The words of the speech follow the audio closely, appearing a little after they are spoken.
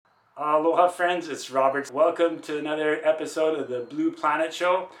Aloha friends, it's Robert. Welcome to another episode of the Blue Planet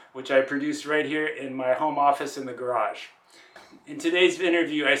Show, which I produce right here in my home office in the garage. In today's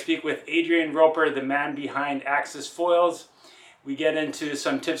interview, I speak with Adrian Roper, the man behind Axis Foils. We get into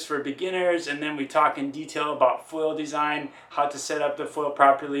some tips for beginners, and then we talk in detail about foil design, how to set up the foil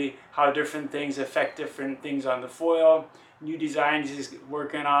properly, how different things affect different things on the foil, new designs he's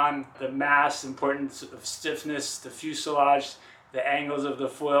working on, the mass, importance of stiffness, the fuselage, the angles of the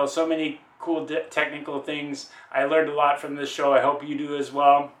foil, so many cool technical things. I learned a lot from this show. I hope you do as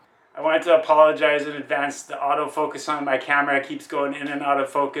well. I wanted to apologize in advance. The autofocus on my camera keeps going in and out of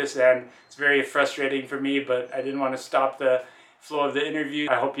focus, and it's very frustrating for me, but I didn't want to stop the flow of the interview.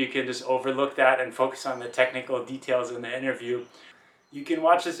 I hope you can just overlook that and focus on the technical details in the interview. You can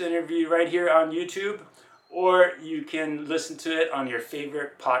watch this interview right here on YouTube, or you can listen to it on your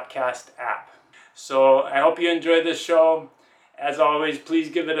favorite podcast app. So I hope you enjoyed this show. As always, please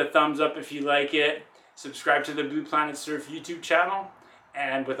give it a thumbs up if you like it. Subscribe to the Blue Planet Surf YouTube channel.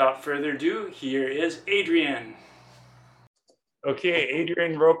 And without further ado, here is Adrian. Okay,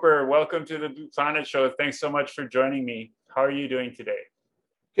 Adrian Roper, welcome to the Blue Planet Show. Thanks so much for joining me. How are you doing today?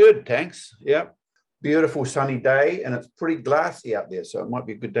 Good, thanks. Yep. Beautiful sunny day, and it's pretty glassy out there, so it might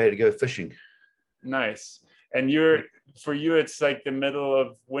be a good day to go fishing. Nice. And for you, it's like the middle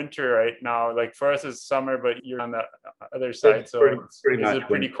of winter right now. Like for us, it's summer, but you're on the other side. So pretty is it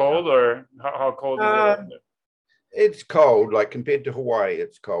pretty cold, or how cold is it? It's cold, like compared to Hawaii,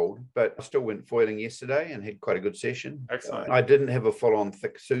 it's cold, but I still went foiling yesterday and had quite a good session. Excellent. I didn't have a full-on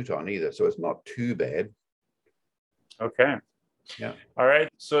thick suit on either, so it's not too bad. Okay. Yeah. All right.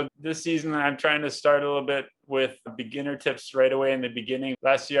 So this season, I'm trying to start a little bit with beginner tips right away in the beginning.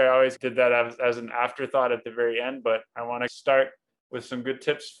 Last year, I always did that as an afterthought at the very end, but I want to start with some good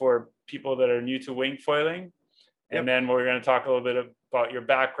tips for people that are new to wing foiling. And then we're going to talk a little bit about your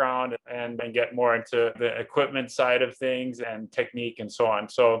background and then get more into the equipment side of things and technique and so on.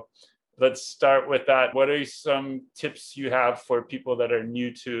 So let's start with that. What are some tips you have for people that are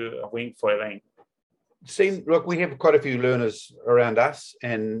new to wing foiling? Look, we have quite a few learners around us,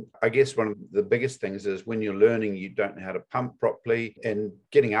 and I guess one of the biggest things is when you're learning, you don't know how to pump properly, and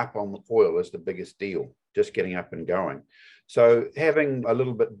getting up on the foil is the biggest deal, just getting up and going. So having a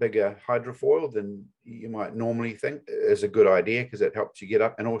little bit bigger hydrofoil than you might normally think is a good idea, because it helps you get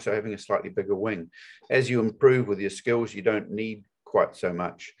up, and also having a slightly bigger wing. As you improve with your skills, you don't need quite so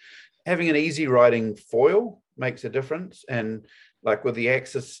much. Having an easy riding foil makes a difference, and like with the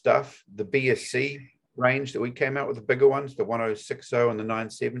Axis stuff, the BSC range that we came out with, the bigger ones, the 1060 and the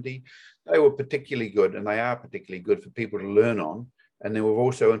 970, they were particularly good, and they are particularly good for people to learn on. And then we've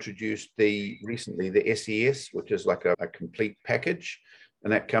also introduced recently the SES, which is like a complete package,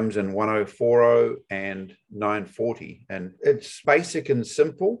 and that comes in 1040 and 940. And it's basic and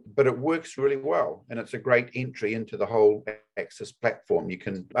simple, but it works really well. And it's a great entry into the whole Axis platform. You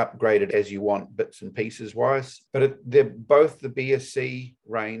can upgrade it as you want, bits and pieces wise. But they're both the BSC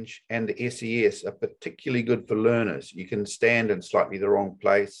range and the SES are particularly good for learners. You can stand in slightly the wrong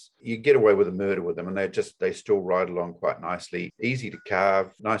place. You get away with a murder with them, and they still ride along quite nicely. Easy to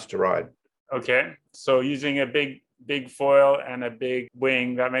carve, nice to ride. Okay. So using a big foil and a big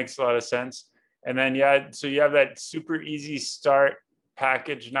wing, that makes a lot of sense. And then so you have that super easy start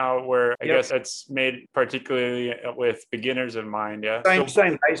package now, where I guess that's made particularly with beginners in mind.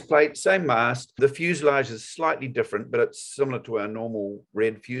 Same base plate, same mast. The fuselage is slightly different, but it's similar to our normal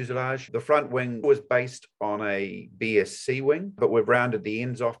red fuselage. The front wing was based on a BSC wing, but we've rounded the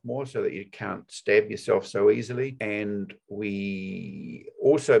ends off more so that you can't stab yourself so easily. And we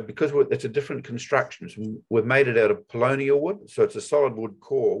also, because it's a different construction, so we've made it out of polonial wood. So it's a solid wood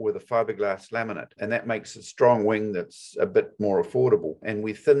core with a fiberglass laminate, and that makes a strong wing that's a bit more affordable. And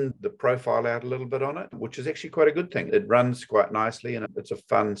we thinned the profile out a little bit on it, which is actually quite a good thing. It runs quite nicely, and it's a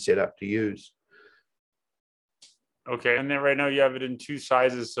fun setup to use. Okay. And then right now you have it in two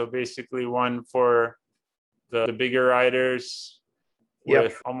sizes. So basically one for the bigger riders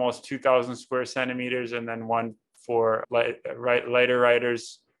with almost 2,000 square centimeters, and then one for lighter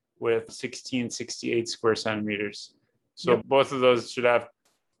riders with 1668 square centimeters. So both of those should have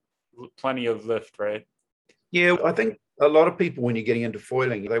plenty of lift, right? Yeah, I think a lot of people, when you're getting into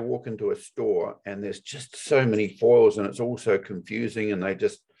foiling, they walk into a store and there's just so many foils, and it's all so confusing, and I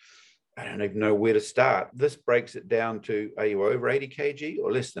don't even know where to start. This breaks it down to, are you over 80 kg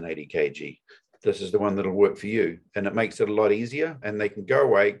or less than 80 kg? This is the one that'll work for you, and it makes it a lot easier, and they can go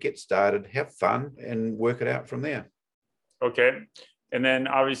away, get started, have fun, and work it out from there. Okay. And then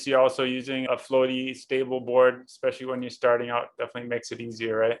obviously also using a floaty stable board, especially when you're starting out, definitely makes it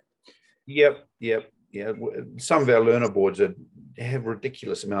easier, right? Yep. some of our learner boards have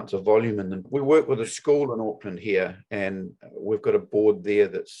ridiculous amounts of volume in them. We work with a school in Auckland here, and we've got a board there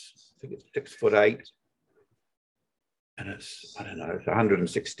that's, I think it's 6'8", and it's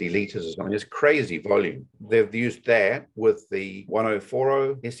 160 litres or something. It's crazy volume. They've used that with the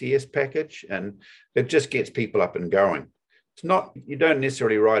 1040 SES package, and it just gets people up and going. It's not, you don't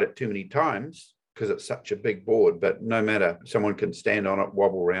necessarily ride it too many times because it's such a big board, but no matter, someone can stand on it,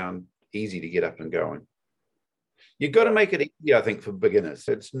 wobble around, easy to get up and going. You've got to make it easy, I think, for beginners.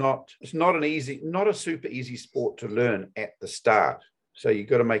 It's not a super easy sport to learn at the start. So you've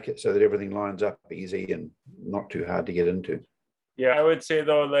got to make it so that everything lines up easy and not too hard to get into. Yeah, I would say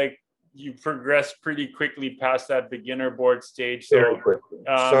though, like you progress pretty quickly past that beginner board stage. So,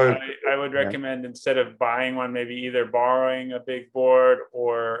 I would recommend instead of buying one, maybe either borrowing a big board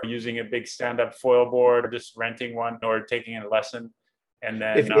or using a big stand-up foil board, or just renting one or taking a lesson. And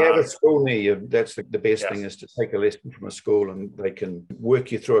then if you have a school near you, that's the best thing, is to take a lesson from a school, and they can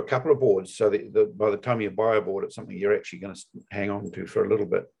work you through a couple of boards so that by the time you buy a board, it's something you're actually going to hang on to for a little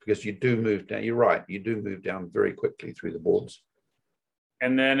bit, because you do move down. You're right. You do move down very quickly through the boards.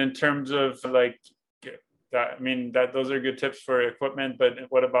 And then in terms of like that, I mean, those are good tips for equipment, but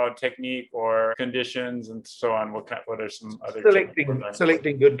what about technique or conditions and so on? What are some other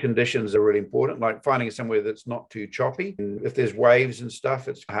selecting good conditions are really important, like finding somewhere that's not too choppy. And if there's waves and stuff,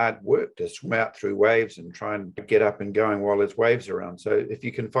 it's hard work to swim out through waves and try and get up and going while there's waves around. So if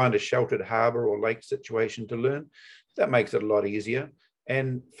you can find a sheltered harbor or lake situation to learn, that makes it a lot easier.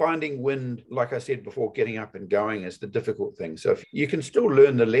 And finding wind, like I said before, getting up and going is the difficult thing. So if you can still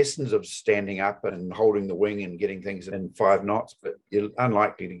learn the lessons of standing up and holding the wing and getting things in 5 knots, but you're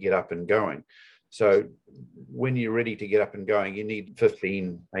unlikely to get up and going. So when you're ready to get up and going, you need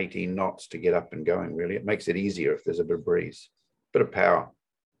 15, 18 knots to get up and going, really. It makes it easier if there's a bit of breeze, bit of power.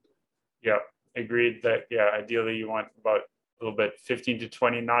 Yeah, agreed that, ideally you want about a little bit, 15 to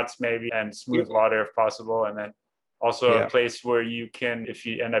 20 knots maybe, and smooth water if possible. And then also a place where you can, if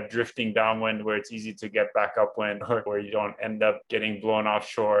you end up drifting downwind, where it's easy to get back upwind, or where you don't end up getting blown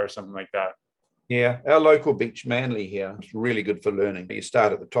offshore or something like that. Yeah, our local beach, Manly here, is really good for learning. You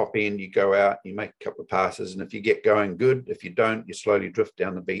start at the top end, you go out, you make a couple of passes, and if you get going, good. If you don't, you slowly drift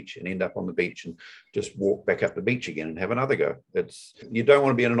down the beach and end up on the beach and just walk back up the beach again and have another go. You don't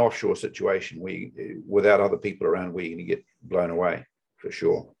want to be in an offshore situation without other people around where you're going to get blown away, for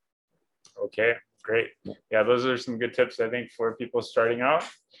sure. Okay. Great. Yeah, those are some good tips, I think, for people starting out.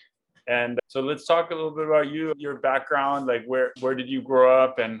 And so let's talk a little bit about you, your background, like where did you grow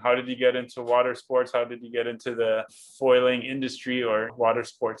up and how did you get into water sports? How did you get into the foiling industry or water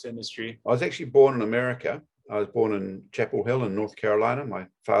sports industry? I was actually born in America. I was born in Chapel Hill in North Carolina. My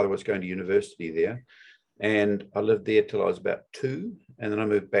father was going to university there, and I lived there till I was about 2. And then I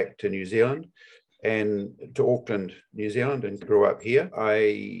moved back to New Zealand and to Auckland, New Zealand, and grew up here.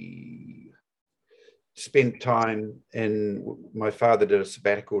 I spent time my father did a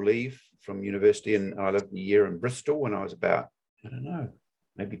sabbatical leave from university, and I lived a year in Bristol when I was about, I don't know,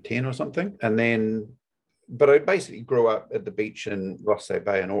 maybe 10 or something. But I basically grew up at the beach in Rothsay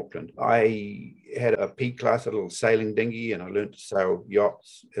Bay in Auckland. I had a P class, a little sailing dinghy, and I learned to sail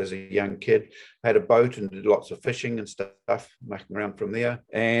yachts as a young kid. I had a boat and did lots of fishing and stuff, mucking around from there.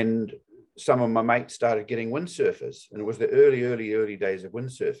 And some of my mates started getting windsurfers, and it was the early days of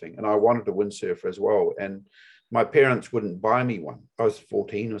windsurfing, and I wanted a windsurfer as well, and my parents wouldn't buy me one. I was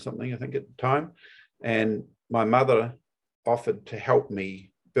 14 or something, I think, at the time, and my mother offered to help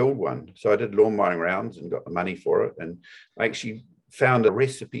me build one. So I did lawn mowing rounds and got the money for it, and I actually found a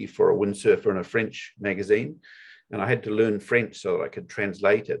recipe for a windsurfer in a French magazine, and I had to learn French so that I could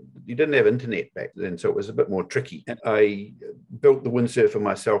translate it. You didn't have internet back then, so it was a bit more tricky. And I built the windsurfer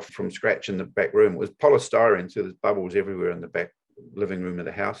myself from scratch in the back room. It was polystyrene, so there's bubbles everywhere in the back living room of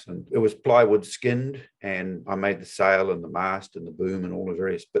the house. And it was plywood skinned, and I made the sail and the mast and the boom and all the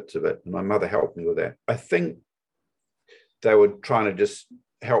various bits of it. And my mother helped me with that. I think they were trying to just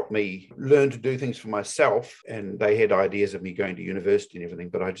help me learn to do things for myself, and they had ideas of me going to university and everything,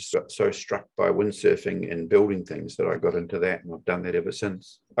 but I just got so struck by windsurfing and building things that I got into that, and I've done that ever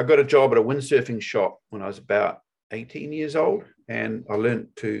since. I got a job at a windsurfing shop when I was about 18 years old, and I learned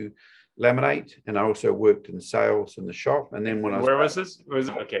to laminate, and I also worked in sales in the shop. And then when Where was this? Was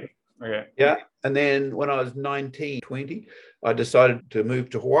it? Okay. Yeah, and then when I was 19, 20, I decided to move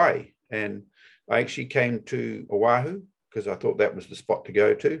to Hawaii, and I actually came to Oahu because I thought that was the spot to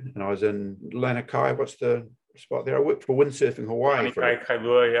go to. And I was in Lanakai. What's the spot there? I worked for Windsurfing Hawaii.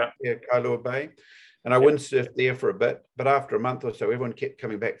 Kailua, yeah, Kailua Bay. And I windsurfed there for a bit. But after a month or so, everyone kept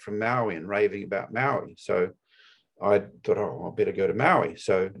coming back from Maui and raving about Maui. So I thought, I better go to Maui.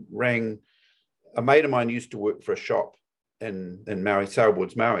 So rang a mate of mine used to work for a shop in Maui,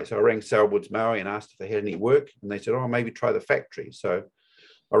 Sailboards Maui. So I rang Sailboards Maui and asked if they had any work. And they said, oh, maybe try the factory. So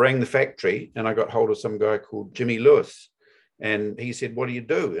I rang the factory and I got hold of some guy called Jimmy Lewis. And he said, what do you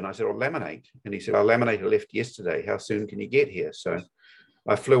do? And I said, I'll laminate. And he said, our laminator left yesterday. How soon can you get here? So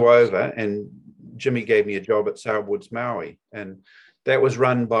I flew over and Jimmy gave me a job at Sailboards Maui. And that was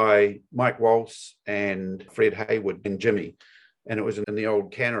run by Mike Walsh and Fred Haywood and Jimmy. And it was in the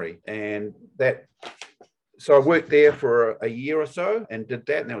old cannery. And so I worked there for a year or so and did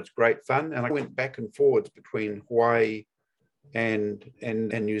that. And that was great fun. And I went back and forwards between Hawaii and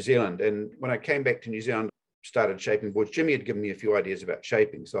New Zealand. And when I came back to New Zealand, started shaping boards. Jimmy had given me a few ideas about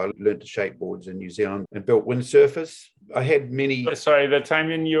shaping. So I learned to shape boards in New Zealand and built windsurfers. I had many... Sorry, the time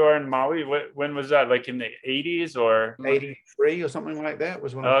when you were in Maui, when was that? Like in the 80s or? 83 or something like that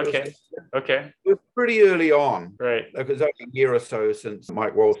was when I first... Okay. It was pretty early on. Right. It was only a year or so since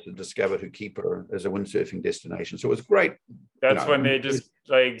Mike Walsh had discovered Hukipa as a windsurfing destination. So it was great. That's when they just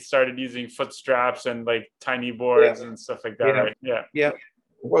like started using foot straps and like tiny boards and stuff like that, right? Yeah.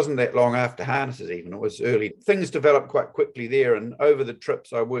 It wasn't that long after harnesses even. It was early. Things developed quite quickly there. And over the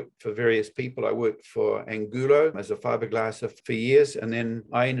trips, I worked for various people. I worked for Angulo as a fiberglasser for years. And then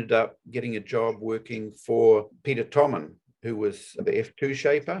I ended up getting a job working for Peter Tommen, who was the F2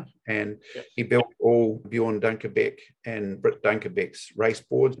 shaper. And he built all Bjorn Dunkerbeck and Britt Dunkerbeck's race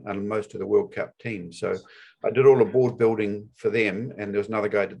boards and most of the World Cup teams. So I did all the board building for them. And there was another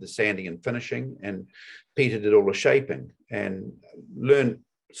guy who did the sanding and finishing. And Peter did all the shaping and learned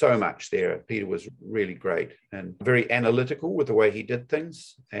so much there. Peter was really great and very analytical with the way he did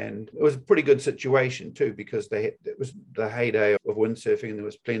things. And it was a pretty good situation too, because it was the heyday of windsurfing and there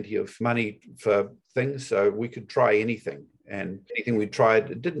was plenty of money for things. So we could try anything. And anything we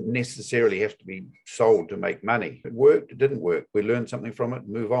tried, it didn't necessarily have to be sold to make money. It worked, it didn't work. We learned something from it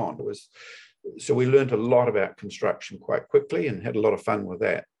and move on. So we learned a lot about construction quite quickly and had a lot of fun with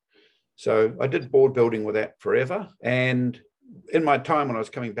that. So I did board building with that forever. And in my time when I was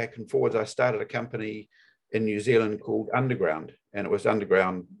coming back and forwards, I started a company in New Zealand called Underground, and it was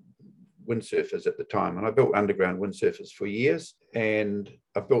underground windsurfers at the time. And I built underground windsurfers for years, and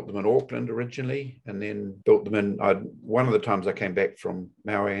I built them in Auckland originally, and then built them one of the times I came back from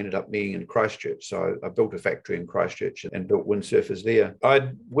Maui, I ended up being in Christchurch. So I built a factory in Christchurch and built windsurfers there.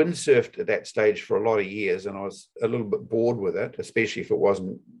 I'd windsurfed at that stage for a lot of years, and I was a little bit bored with it, especially if it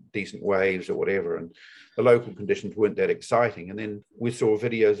wasn't decent waves or whatever. And the local conditions weren't that exciting. And then we saw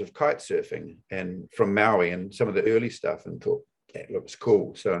videos of kite surfing and from Maui and some of the early stuff and thought, that looks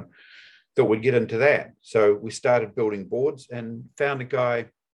cool. So thought we'd get into that. So we started building boards and found a guy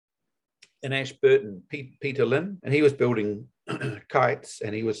in Ashburton, Peter Lynn, and he was building kites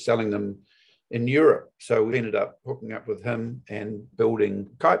and he was selling them in Europe. So we ended up hooking up with him and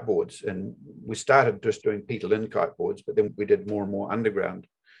building kite boards. And we started just doing Peter Lynn kite boards, but then we did more and more underground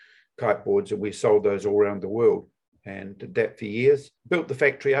kite boards and we sold those all around the world and did that for years. Built the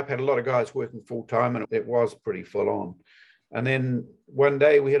factory up, had a lot of guys working full time, and it was pretty full on. And then one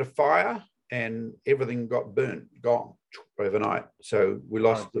day we had a fire and everything got gone overnight. So we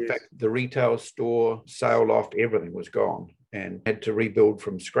lost the retail store, sail loft, everything was gone and had to rebuild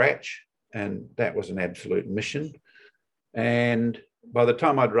from scratch. And that was an absolute mission. And by the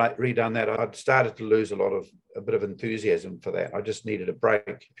time I'd redone that, I'd started to lose a bit of enthusiasm for that. I just needed a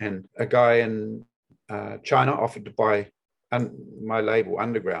break. And a guy in China offered to buy my label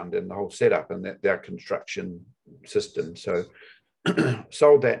Underground and the whole setup and their construction system. So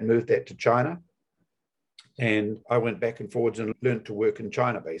sold that and moved that to China. And I went back and forwards and learned to work in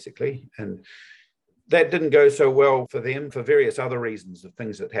China, basically. And that didn't go so well for them for various other reasons of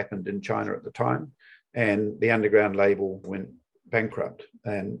things that happened in China at the time. And the Underground label went bankrupt.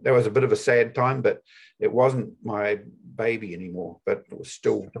 And that was a bit of a sad time, but it wasn't my baby anymore, but it was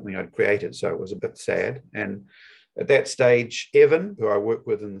still something I'd created. So it was a bit sad. And at that stage, Evan, who I work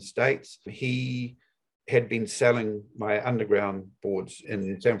with in the States, he had been selling my Underground boards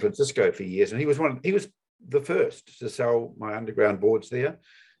in San Francisco for years. And he was the first to sell my Underground boards there.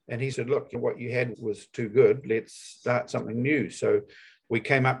 And he said, look, what you had was too good. Let's start something new. So we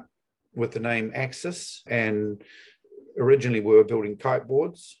came up with the name Axis, and originally we were building kite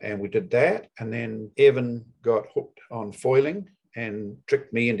boards and we did that. And then Evan got hooked on foiling and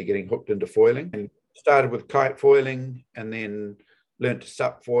tricked me into getting hooked into foiling, and started with kite foiling and then learned to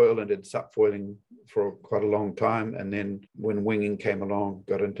sup foil and did sup foiling for quite a long time. And then when winging came along,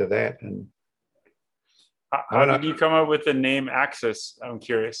 got into that. And how did you come up with the name Axis? I'm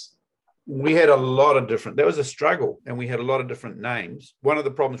curious. We had a lot of different, that was a struggle, and we had a lot of different names. One of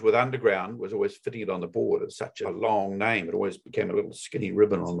the problems with underground was always fitting it on the board. It's such a long name. It always became a little skinny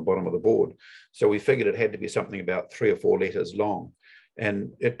ribbon on the bottom of the board. So we figured it had to be something about 3 or 4 letters long.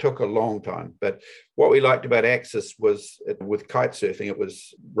 And it took a long time. But what we liked about axis was with kite surfing, it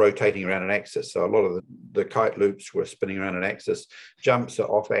was rotating around an axis. So a lot of the kite loops were spinning around an axis. Jumps are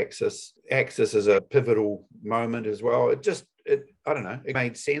off axis. Axis is a pivotal moment as well. I don't know, it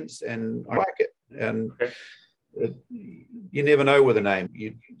made sense, and I like it. And you never know with a name.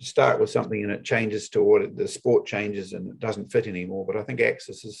 You start with something and it changes to what the sport changes and it doesn't fit anymore. But I think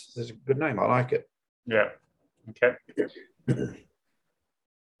Axis is a good name. I like it. Yeah. Okay.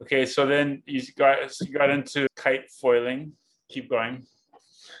 Okay, so then you got into kite foiling. Keep going.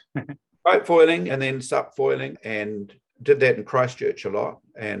 Kite foiling and then sup foiling, and did that in Christchurch a lot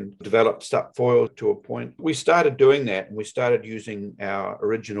and developed sup foil to a point. We started doing that, and we started using our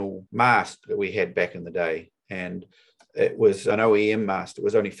original mast that we had back in the day. And it was an OEM mast. It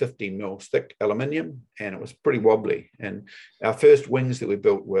was only 15 mil thick aluminium, and it was pretty wobbly. And our first wings that we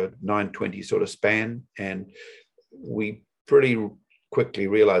built were 920 sort of span. And we pretty quickly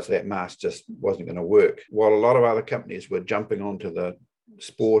realized that mast just wasn't going to work. While a lot of other companies were jumping onto the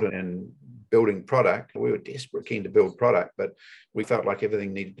sport and building product, we were desperate keen to build product, but we felt like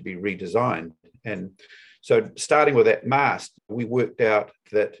everything needed to be redesigned. And so starting with that mast, we worked out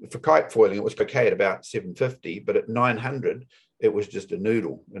that for kite foiling, it was okay at about 750, but at 900, it was just a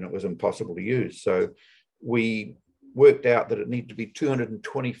noodle and it was impossible to use. So we worked out that it needed to be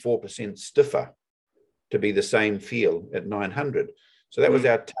 224% stiffer to be the same feel at 900. So that was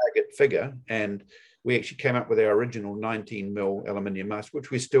our target figure. And we actually came up with our original 19 mil aluminium mast,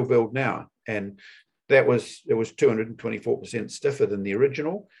 which we still build now. And it was 224% stiffer than the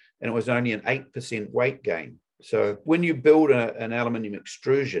original, and it was only an 8% weight gain. So when you build an aluminium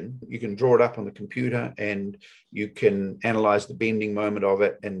extrusion, you can draw it up on the computer and you can analyze the bending moment of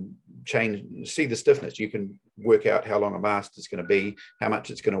it and see the stiffness. You can work out how long a mast is going to be, how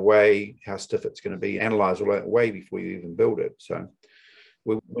much it's going to weigh, how stiff it's going to be, analyze all that way before you even build it. So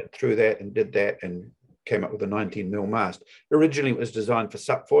we went through that and did that and came up with a 19 mil mast. Originally, it was designed for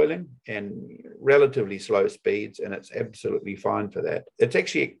sup foiling and relatively slow speeds, and it's absolutely fine for that. It's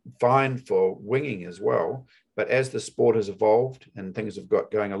actually fine for winging as well, but as the sport has evolved and things have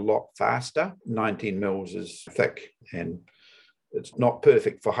got going a lot faster, 19 mils is thick, and it's not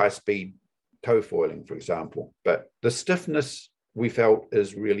perfect for high-speed tow foiling, for example. But the stiffness we felt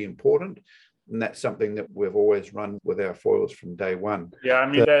is really important. And that's something that we've always run with our foils from day one. Yeah,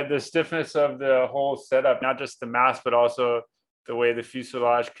 I mean, the stiffness of the whole setup, not just the mast, but also the way the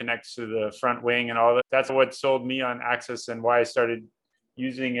fuselage connects to the front wing and all that. That's what sold me on Axis and why I started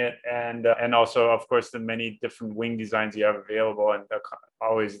using it. And also, of course, the many different wing designs you have available and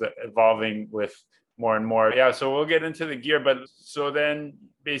always evolving with more and more. Yeah, so we'll get into the gear. But so then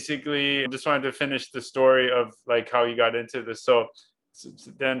basically, I just wanted to finish the story of like how you got into this. So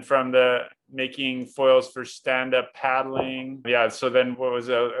then from the making foils for stand-up paddling, so then what was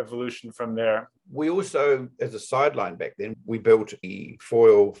the evolution from there? We also, as a sideline back then, we built a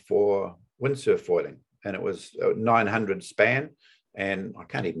foil for windsurf foiling, and it was a 900 span, and I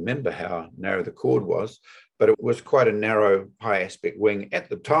can't even remember how narrow the cord was, but it was quite a narrow high aspect wing at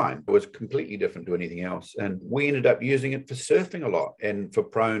the time. It was completely different to anything else, and we ended up using it for surfing a lot and for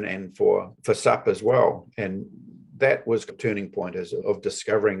prone and for sup as well. And that was a turning point of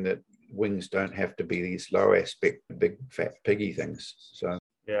discovering that wings don't have to be these low aspect, big fat piggy things. So,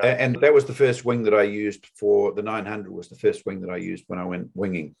 yeah. And that was the first wing that I used for the 900 was the first wing that I used when I went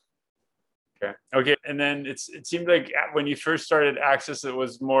winging. Okay. And then it seemed like when you first started Axis, it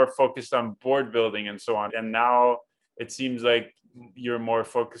was more focused on board building and so on. And now it seems like you're more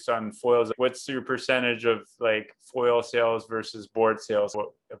focused on foils. What's your percentage of like foil sales versus board sales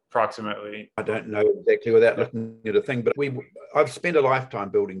approximately? I don't know exactly without looking at a thing, but I've spent a lifetime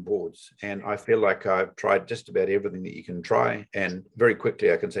building boards, and I feel like I've tried just about everything that you can try. And very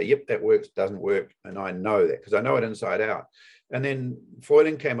quickly I can say, yep, that works, doesn't work. And I know that because I know it inside out. And then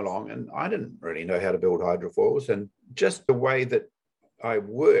foiling came along, and I didn't really know how to build hydrofoils. And just the way that I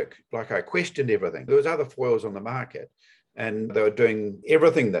work, like I questioned everything. There was other foils on the market, and they were doing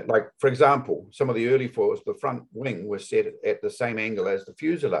everything that, like, for example, some of the early foils, the front wing was set at the same angle as the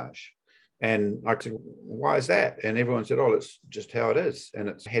fuselage. And I said, why is that? And everyone said, oh, it's just how it is. And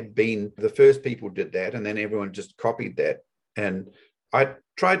it had been the first people did that, and then everyone just copied that. And I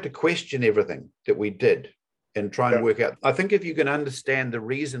tried to question everything that we did. and try and work out. I think if you can understand the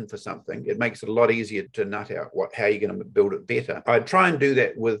reason for something, it makes it a lot easier to nut out how you're going to build it better. I try and do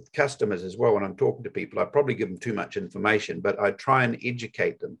that with customers as well. When I'm talking to people, I probably give them too much information, but I try and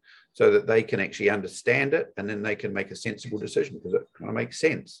educate them so that they can actually understand it, and then they can make a sensible decision because it kind of makes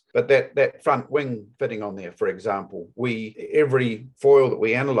sense. But that front wing fitting on there, for example, every foil that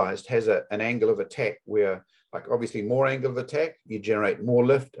we analyzed has an angle of attack where, like, obviously more angle of attack, you generate more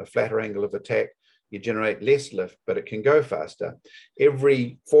lift. A flatter angle of attack, you generate less lift, but it can go faster.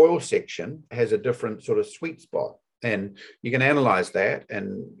 Every foil section has a different sort of sweet spot, and you can analyze that.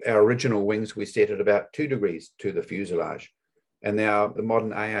 And our original wings, we set at about 2 degrees to the fuselage. And now the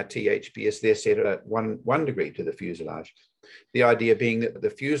modern ART HPS, they're set at one degree to the fuselage. The idea being that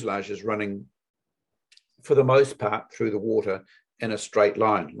the fuselage is running, for the most part, through the water in a straight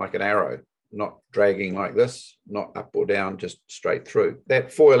line, like an arrow, not dragging like this, not up or down, just straight through.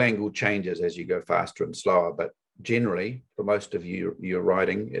 That foil angle changes as you go faster and slower, but generally, for most of your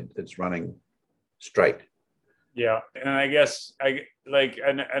riding, it's running straight. Yeah, and I guess I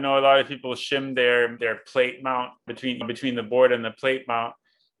know a lot of people shim their plate mount between the board and the plate mount,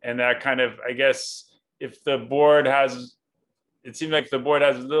 and that kind of, I guess, if the board has, it seems like the board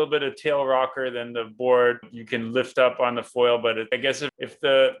has a little bit of tail rocker, then the board you can lift up on the foil. But I guess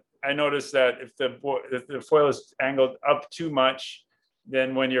I noticed that if the foil is angled up too much,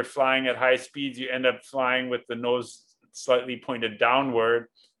 then when you're flying at high speeds, you end up flying with the nose slightly pointed downward.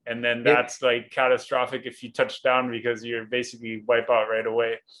 And then that's like catastrophic if you touch down, because you're basically wipe out right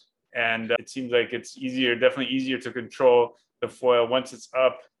away. And it seems like it's definitely easier to control the foil once it's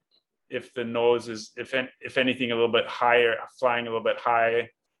up. If the nose is, if anything, a little bit higher, flying a little bit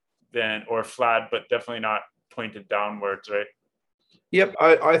high, or flat, but definitely not pointed downwards, right? Yep,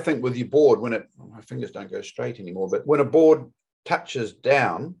 I think with your board, my fingers don't go straight anymore, but when a board touches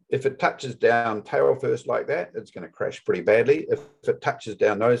down, if it touches down tail first like that, it's going to crash pretty badly. If it touches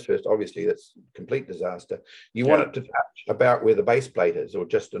down nose first, obviously that's a complete disaster. You want it to touch about where the base plate is, or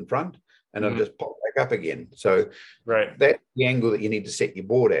just in front, and it'll just pop back up again. So that's the angle that you need to set your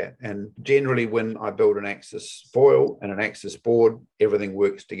board at. And generally when I build an axis foil and an axis board, everything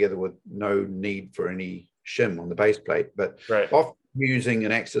works together with no need for any shim on the base plate. But often using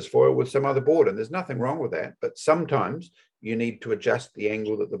an axis foil with some other board, and there's nothing wrong with that, but sometimes you need to adjust the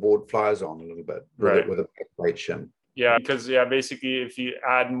angle that the board flies on a little bit with a plate shim. Yeah, because basically if you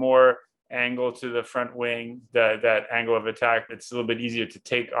add more angle to the front wing, that angle of attack, it's a little bit easier to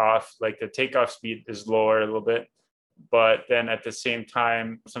take off. Like the takeoff speed is lower a little bit, but then at the same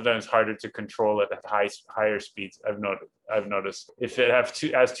time, sometimes harder to control it at higher speeds. I've noticed if it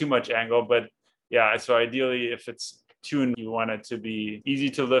has too much angle, but so ideally if it's tuned, you want it to be easy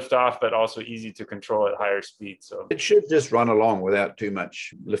to lift off, but also easy to control at higher speed. So it should just run along without too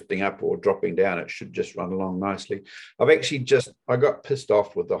much lifting up or dropping down. It should just run along nicely. I got pissed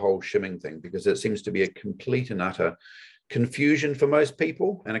off with the whole shimming thing because it seems to be a complete and utter confusion for most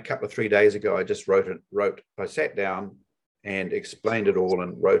people. And a couple of 3 days ago, I just I sat down and explained it all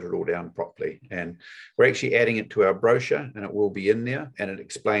and wrote it all down properly. And we're actually adding it to our brochure, and it will be in there. And it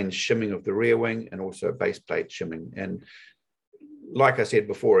explains shimming of the rear wing and also base plate shimming. And like I said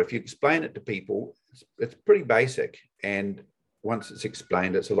before, if you explain it to people, it's pretty basic. And once it's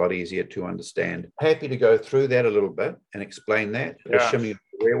explained, it's a lot easier to understand. Happy to go through that a little bit and explain that. The shimming of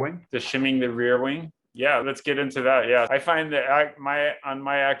the rear wing. The shimming the rear wing. Yeah, let's get into that. Yeah, I find that on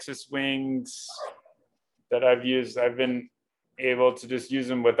my axis wings that I've used, I've been able to just use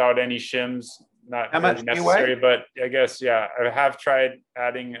them without any shims. Not really necessary, but I guess I have tried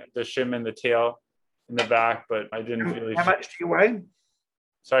adding the shim in the tail, in the back, but I didn't really. How much do you weigh?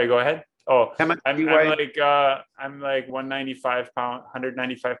 Sorry, go ahead. Oh, how much do you weigh? I'm like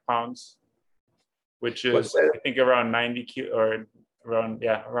 195 pounds, which is I think around 90 kilo or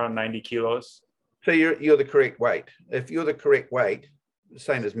around 90 kilos. So you're the correct weight. If you're the correct weight,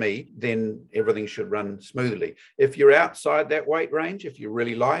 same as me, then everything should run smoothly. If you're outside that weight range, if you're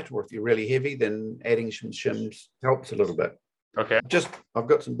really light or if you're really heavy, then adding some shims helps a little bit. Okay. I've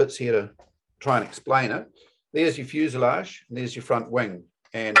got some bits here to try and explain it. There's your fuselage, and there's your front wing,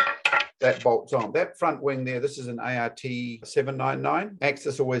 and that bolts on. That front wing there, this is an ART 799.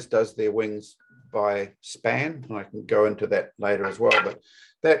 Axis always does their wings by span, and I can go into that later as well, but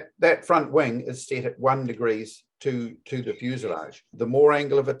that front wing is set at 1 degrees to the fuselage. The more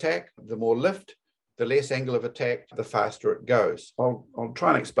angle of attack, the more lift. The less angle of attack, the faster it goes. I'll try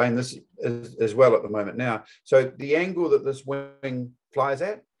and explain this as well at the moment now. So the angle that this wing flies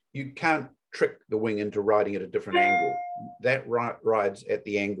at, you can't trick the wing into riding at a different angle. That rides at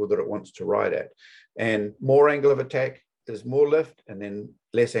the angle that it wants to ride at. And more angle of attack is more lift, and then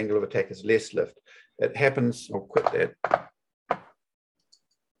less angle of attack is less lift. It happens, I'll quit that.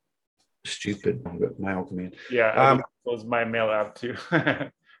 Stupid, I've got mail coming in. Yeah, I close my mail app too.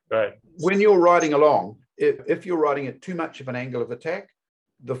 Right. When you're riding along, if you're riding at too much of an angle of attack,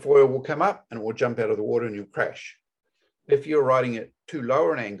 the foil will come up and it will jump out of the water and you'll crash. If you're riding at too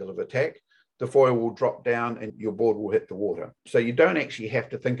low an angle of attack, the foil will drop down and your board will hit the water. So you don't actually have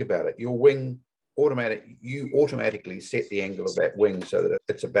to think about it. Your wing you automatically set the angle of that wing so that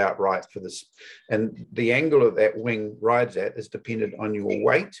it's about right for this. And the angle of that wing rides at is dependent on your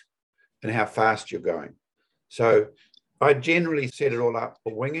weight and how fast you're going. So I generally set it all up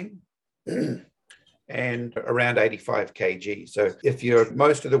for winging and around 85 kg. So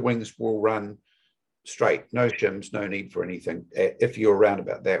most of the wings will run straight, no shims, no need for anything if you're around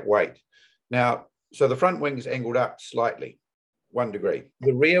about that weight. Now, so the front wing's angled up slightly, 1 degree.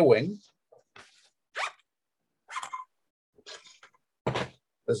 The rear wing,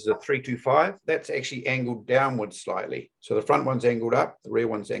 this is a 325, that's actually angled downwards slightly. So the front one's angled up, the rear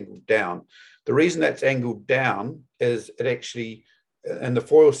one's angled down. The reason that's angled down is it actually, and the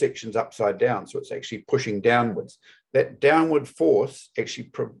foil section's upside down, so it's actually pushing downwards. That downward force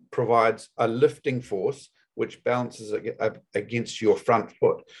actually provides a lifting force which balances against your front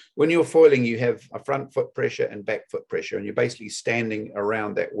foot. When you're foiling, you have a front foot pressure and back foot pressure, and you're basically standing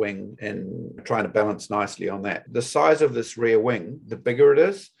around that wing and trying to balance nicely on that. The size of this rear wing, the bigger it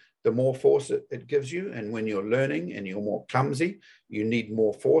is, the more force it gives you. And when you're learning and you're more clumsy, you need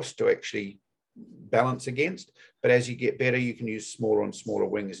more force to actually balance against. But as you get better, you can use smaller and smaller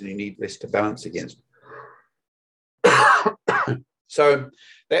wings and you need less to balance against. So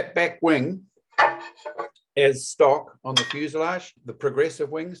that back wing, as stock on the fuselage, the progressive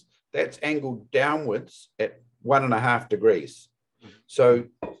wings, that's angled downwards at 1.5 degrees. So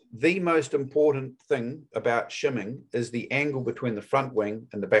the most important thing about shimming is the angle between the front wing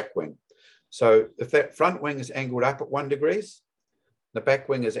and the back wing. So if that front wing is angled up at 1 degrees, the back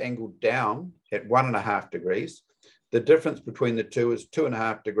wing is angled down at 1.5 degrees, the difference between the two is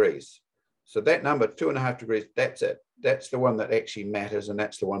 2.5 degrees. So that number, 2.5 degrees, that's it. That's the one that actually matters, and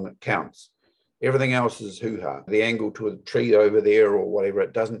that's the one that counts. Everything else is hoo-ha. The angle to a tree over there or whatever,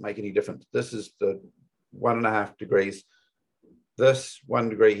 it doesn't make any difference. This is the 1.5 degrees. This 1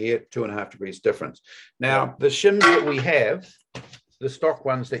 degree here, 2.5 degrees difference. Now, the shims that we have, the stock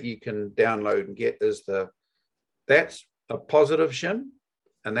ones that you can download and get that's a positive shim,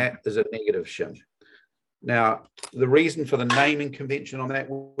 and that is a negative shim. Now, the reason for the naming convention on that,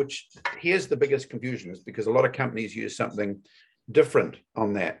 which here's the biggest confusion, is because a lot of companies use something different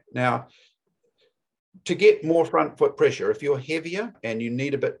on that. Now, to get more front foot pressure, if you're heavier and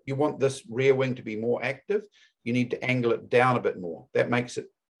you want this rear wing to be more active, you need to angle it down a bit more. That makes it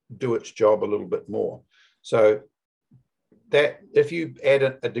do its job a little bit more. So that if you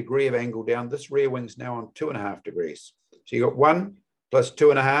add a degree of angle down, this rear wing's now on 2.5 degrees. So you got 1 plus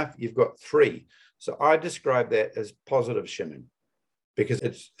 2.5, you've got 3. So I describe that as positive shimming because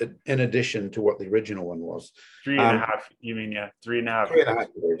it's in addition to what the original one was. 3.5, you mean, yeah, 3.5.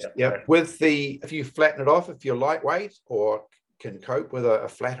 3.5 degrees, yeah. Right. If you flatten it off, if you're lightweight or can cope with a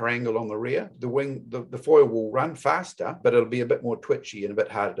flatter angle on the rear, the foil will run faster, but it'll be a bit more twitchy and a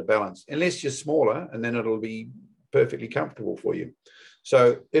bit harder to balance, unless you're smaller, and then it'll be perfectly comfortable for you.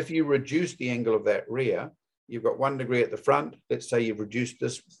 So if you reduce the angle of that rear, you've got 1 degree at the front. Let's say you've reduced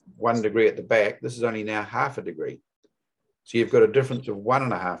this 1 degree at the back. This is only now 0.5 degree. So you've got a difference of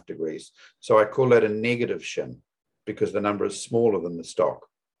 1.5 degrees. So I call that a negative shim because the number is smaller than the stock.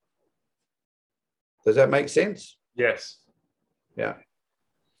 Does that make sense? Yes. Yeah.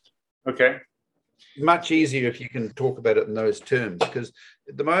 Okay. Much easier if you can talk about it in those terms, because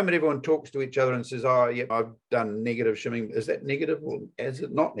at the moment everyone talks to each other and says, oh, yeah, I've done negative shimming. Is that negative or is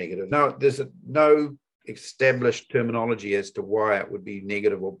it not negative? No, there's no established terminology as to why it would be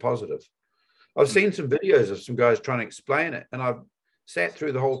negative or positive. I've seen some videos of some guys trying to explain it, and I've sat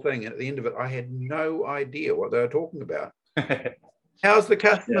through the whole thing, and at the end of it, I had no idea what they were talking about. How's the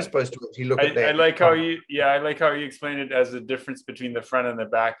customer supposed to actually look at that? I like how you explain it as the difference between the front and the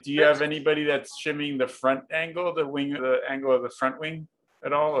back. Do you have anybody that's shimming the front angle, the angle of the front wing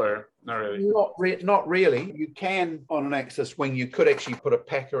at all, or not really? Not really. You can, on an axis wing, you could actually put a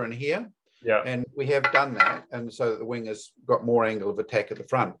packer in here. Yeah. And we have done that. And so the wing has got more angle of attack at the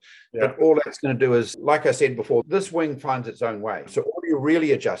front. Yeah. But all that's going to do is, like I said before, this wing finds its own way. So all you're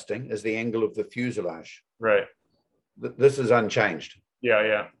really adjusting is the angle of the fuselage. Right. This is unchanged.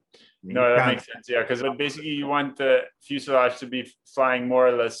 Yeah. No, that makes sense. Yeah, because basically you want the fuselage to be flying more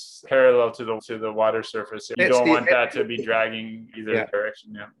or less parallel to the water surface. You don't want that to be dragging either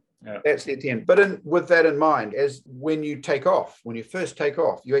direction. Yeah. Yeah. That's the intent. But with that in mind, as when you first take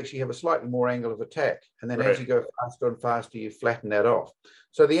off, you actually have a slightly more angle of attack. And then as you go faster and faster, you flatten that off.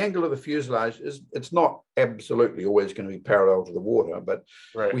 So the angle of the fuselage it's not absolutely always going to be parallel to the water, but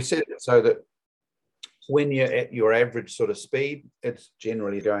we set it so that when you're at your average sort of speed, it's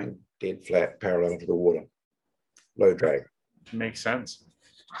generally going dead flat, parallel to the water, low drag. Makes sense.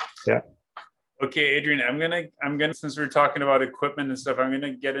 Yeah. Okay, Adrian, I'm gonna since we're talking about equipment and stuff, I'm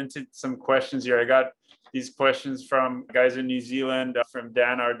gonna get into some questions here. I got these questions from guys in New Zealand, from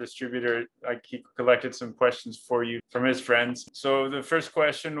Dan, our distributor. He collected some questions for you from his friends. So the first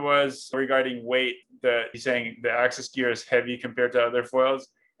question was regarding weight. He's saying the Axis gear is heavy compared to other foils.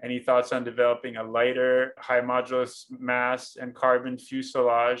 Any thoughts on developing a lighter, high modulus mass and carbon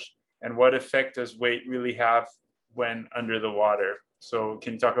fuselage? And what effect does weight really have when under the water? So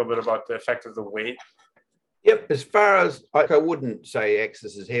can you talk a little bit about the effect of the weight? Yep. As far as I wouldn't say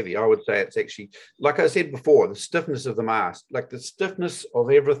Axis is heavy. I would say it's actually, like I said before, the stiffness of the mast, like the stiffness of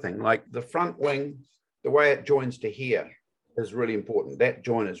everything, like the front wing, the way it joins to here is really important. That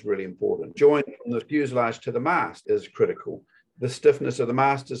joint is really important. Join from the fuselage to the mast is critical. The stiffness of the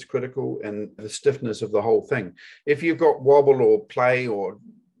mast is critical, and the stiffness of the whole thing. If you've got wobble or play or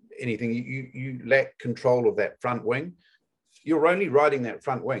anything, you lack control of that front wing. You're only riding that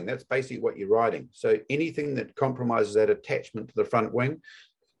front wing. That's basically what you're riding. So anything that compromises that attachment to the front wing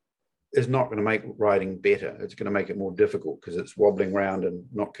is not going to make riding better. It's going to make it more difficult because it's wobbling around and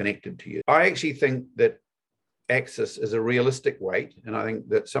not connected to you. I actually think that Axis is a realistic weight, and I think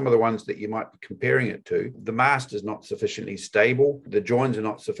that some of the ones that you might be comparing it to, the mast is not sufficiently stable, the joins are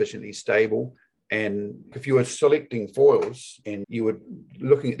not sufficiently stable, and if you were selecting foils and you were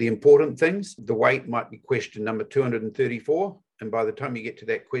looking at the important things, the weight might be question number 234, and by the time you get to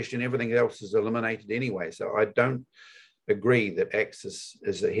that question, everything else is eliminated anyway. So I don't agree that Axis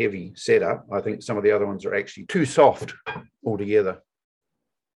is a heavy setup. I think some of the other ones are actually too soft altogether.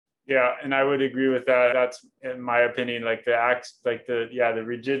 Yeah, and I would agree with that. That's, in my opinion, like the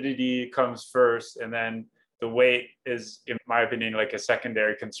rigidity comes first, and then the weight is, in my opinion, like a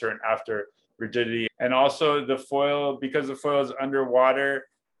secondary concern after rigidity. And also the foil, because the foil is underwater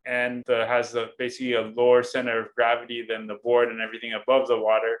and has basically a lower center of gravity than the board and everything above the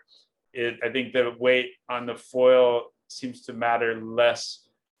water, I think the weight on the foil seems to matter less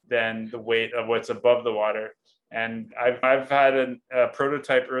than the weight of what's above the water. And I've had a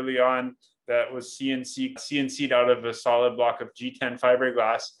prototype early on that was CNC'd out of a solid block of G10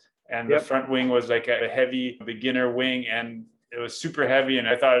 fiberglass, and the front wing was like a heavy beginner wing, and it was super heavy, and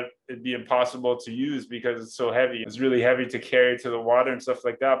I thought it'd be impossible to use because it's so heavy. It's really heavy to carry to the water and stuff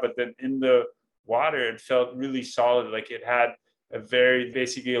like that. But then in the water, it felt really solid. Like it had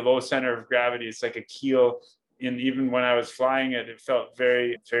basically a low center of gravity. It's like a keel. And even when I was flying it, it felt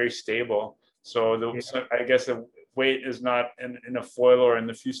very, very stable. So I guess the weight is not in a foil or in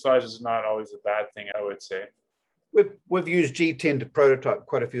the fuselage is not always a bad thing, I would say. We've used G10 to prototype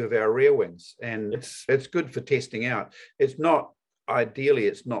quite a few of our rear wings, and it's good for testing out. It's not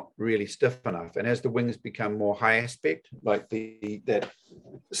really stiff enough. And as the wings become more high aspect, like that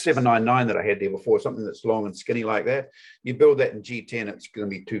 799 that I had there before, something that's long and skinny like that, you build that in G10, it's going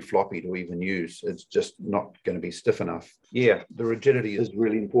to be too floppy to even use. It's just not going to be stiff enough. Yeah, the rigidity is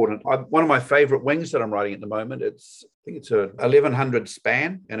really important. One of my favorite wings that I'm riding at the moment, I think it's a 1100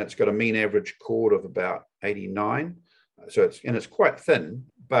 span, and it's got a mean average chord of about 89. So it's quite thin,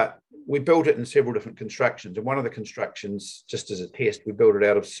 but we built it in several different constructions. And one of the constructions, just as a test, we built it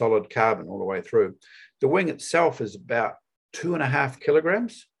out of solid carbon all the way through. The wing itself is about 2.5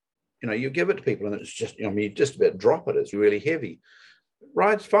 kilograms. You give it to people and it's just, you just about drop it. It's really heavy.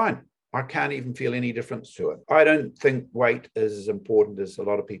 Ride's fine. I can't even feel any difference to it. I don't think weight is as important as a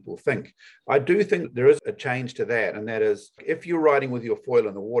lot of people think. I do think there is a change to that, and that is if you're riding with your foil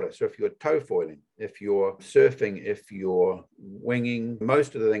in the water, so if you're tow foiling, if you're surfing, if you're winging,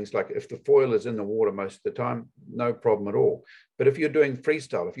 most of the things, like if the foil is in the water most of the time, no problem at all. But if you're doing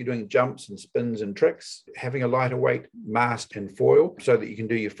freestyle, if you're doing jumps and spins and tricks, having a lighter weight mast and foil so that you can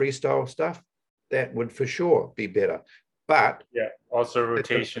do your freestyle stuff, that would for sure be better. But also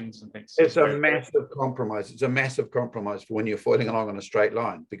rotations and things. It's a massive compromise. It's a massive compromise for when you're foiling along on a straight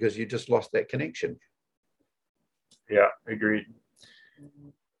line, because you just lost that connection. Yeah, agreed.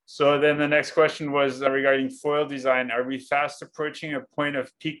 So then the next question was regarding foil design. Are we fast approaching a point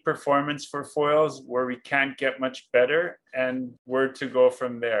of peak performance for foils where we can't get much better, and where to go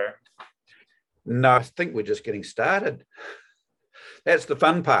from there? No, I think we're just getting started. That's the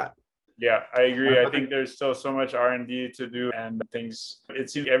fun part. Yeah, I agree. I think there's still so much R&D to do, and things, it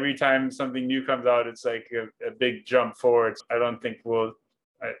seems every time something new comes out, it's like a big jump forward. I don't think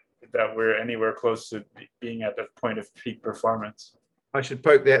that we're anywhere close to being at the point of peak performance. I should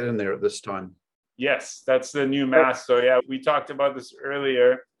poke that in there at this time. Yes, that's the new mast. So yeah, we talked about this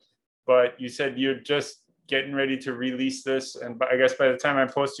earlier, but you said you're just getting ready to release this. And I guess by the time I'm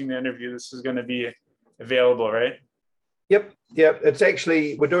posting the interview, this is going to be available, right? Yep. It's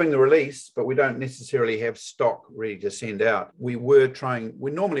actually, we're doing the release, but we don't necessarily have stock ready to send out. We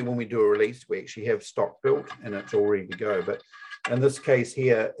normally when we do a release, we actually have stock built and it's all ready to go. But in this case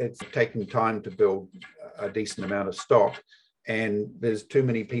here, it's taking time to build a decent amount of stock. And there's too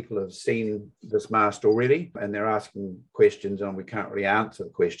many people have seen this mast already and they're asking questions and we can't really answer the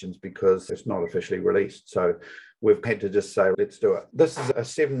questions because it's not officially released. So we've had to just say, let's do it. This is a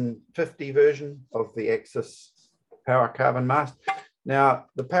 750 version of the Axis power carbon mast. Now,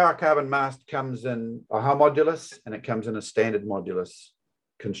 the power carbon mast comes in a high modulus and it comes in a standard modulus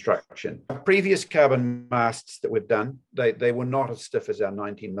construction. Previous carbon masts that we've done, they were not as stiff as our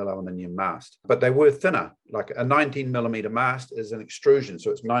 19 mil aluminium mast, but they were thinner. Like a 19 millimeter mast is an extrusion,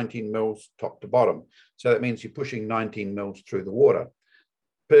 so it's 19 mils top to bottom. So that means you're pushing 19 mils through the water.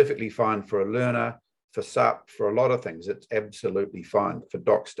 Perfectly fine for a learner, for SUP, for a lot of things. It's absolutely fine. For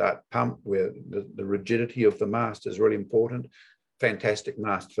dock start pump, where the rigidity of the mast is really important, fantastic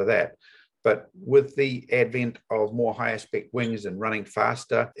mast for that. But with the advent of more high aspect wings and running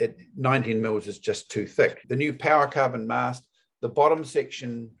faster, 19 mils is just too thick. The new power carbon mast, the bottom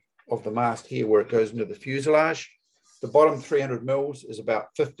section of the mast here where it goes into the fuselage, the bottom 300 mils is about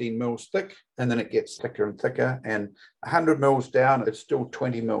 15 mils thick, and then it gets thicker and thicker. And 100 mils down, it's still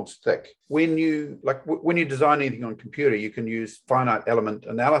 20 mils thick. When you design anything on computer, you can use finite element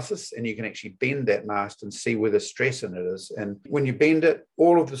analysis, and you can actually bend that mast and see where the stress in it is. And when you bend it,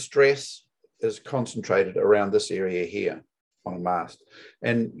 all of the stress is concentrated around this area here on a mast.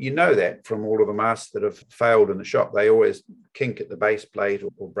 And you know that from all of the masts that have failed in the shop, they always kink at the base plate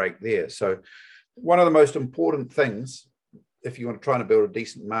or break there. So one of the most important things, if you want to try and build a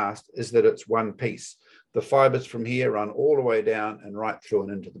decent mast, is that it's one piece. The fibers from here run all the way down and right through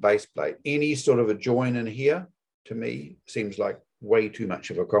and into the base plate. Any sort of a join in here, to me, seems like way too much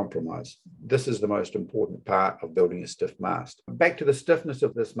of a compromise. This is the most important part of building a stiff mast. Back to the stiffness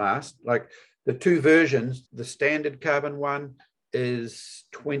of this mast, like the two versions, the standard carbon one is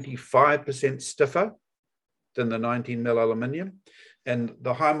 25% stiffer than the 19 mil aluminium, and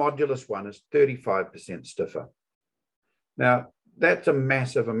the high modulus one is 35% stiffer. Now, that's a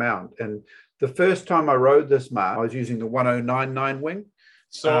massive amount. And the first time I rode this mast, I was using the 1099 wing.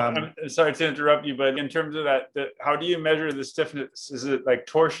 So I'm sorry to interrupt you, but in terms of that, how do you measure the stiffness? Is it like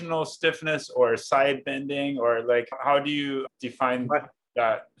torsional stiffness or side bending, or like how do you define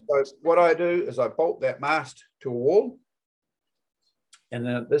that? So what I do is I bolt that mast to a wall, and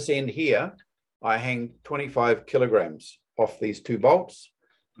then at this end here, I hang 25 kilograms off these two bolts,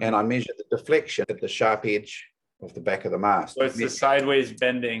 and I measure the deflection at the sharp edge of the back of the mast. So it's the sideways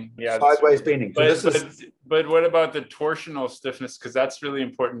bending. Yeah, sideways bending. So but what about the torsional stiffness? Because that's really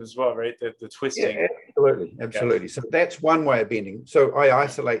important as well, right? The twisting. Yeah, absolutely. Yeah. So that's one way of bending. So I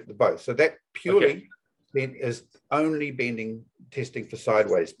isolate the both. So that purely is only bending, testing for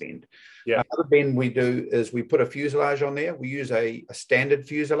sideways bend. Yeah. Another bend we do is we put a fuselage on there. We use a standard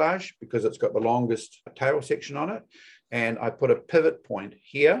fuselage because it's got the longest tail section on it. And I put a pivot point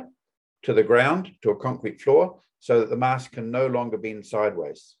here to the ground, to a concrete floor, so that the mast can no longer bend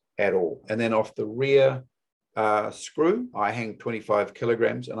sideways at all. And then off the rear screw, I hang 25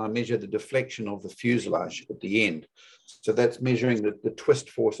 kilograms and I measure the deflection of the fuselage at the end. So that's measuring the twist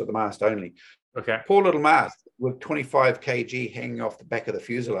force of the mast only. Okay. Poor little mast with 25 kg hanging off the back of the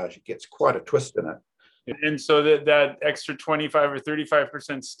fuselage, it gets quite a twist in it. And so that extra 25 or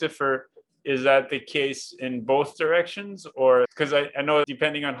 35% stiffer, is that the case in both directions? Or because I know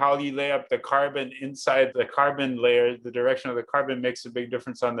depending on how you lay up the carbon inside the carbon layer, the direction of the carbon makes a big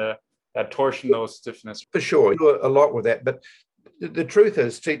difference on that torsional stiffness. For sure, you do a lot with that. But the truth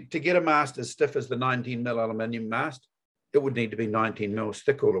is, to get a mast as stiff as the 19 mil aluminium mast, it would need to be 19 mils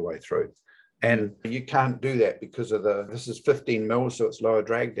thick all the way through. And you can't do that because of this is 15 mils, so it's lower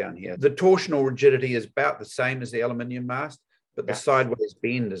drag down here. The torsional rigidity is about the same as the aluminium mast, but the sideways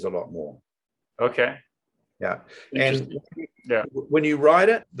bend is a lot more. Okay. Yeah. And when you ride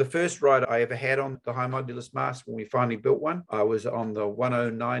it, the first ride I ever had on the high modulus mast, when we finally built one, I was on the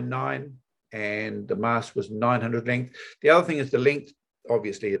 1099 and the mast was 900 length. The other thing is the length,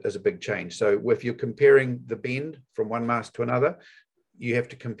 obviously, is a big change. So if you're comparing the bend from one mast to another, you have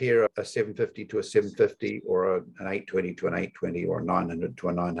to compare a 750 to a 750 or an 820 to an 820 or a 900 to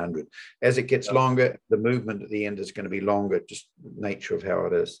a 900. As it gets longer, the movement at the end is going to be longer, just the nature of how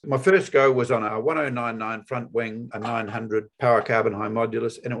it is. My first go was on a 1099 front wing, a 900 power carbon high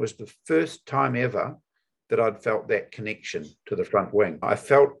modulus, and it was the first time ever that I'd felt that connection to the front wing. I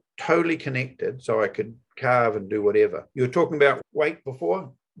felt totally connected, so I could carve and do whatever. You were talking about weight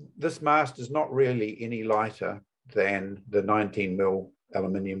before. This mast is not really any lighter than the 19 mil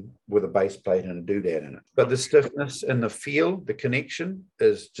aluminium with a base plate and a doodad in it. But the stiffness and the feel, the connection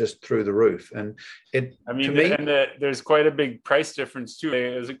is just through the roof. And it, I mean, to me, there's quite a big price difference too.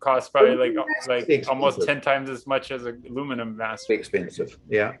 It costs probably like almost 10 times as much as an aluminum mast. Expensive,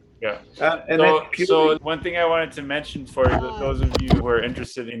 yeah. Yeah. So one thing I wanted to mention for those of you who are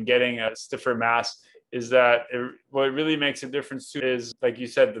interested in getting a stiffer mast is that what really makes a difference too is, like you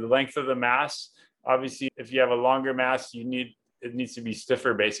said, the length of the mast. Obviously, if you have a longer mast, it needs to be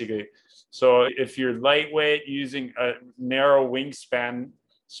stiffer, basically. So if you're lightweight, using a narrow wingspan,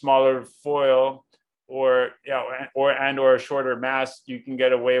 smaller foil, or a shorter mast, you can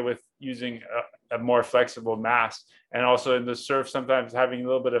get away with using a more flexible mast. And also in the surf, sometimes having a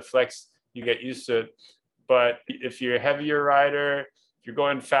little bit of flex, you get used to it. But if you're a heavier rider, if you're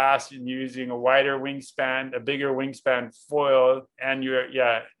going fast and you're using a wider wingspan, a bigger wingspan foil, and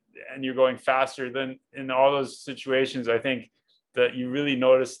you're going faster, then in all those situations, I think that you really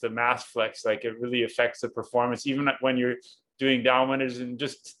notice the mast flex. Like, it really affects the performance. Even when you're doing downwinders and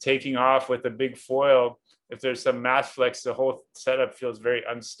just taking off with a big foil, if there's some mast flex, the whole setup feels very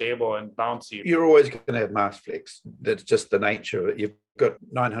unstable and bouncy. You're always going to have mast flex. That's just the nature of it. You've got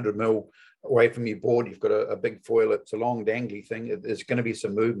 900 mil away from your board, you've got a big foil, it's a long dangly thing, there's going to be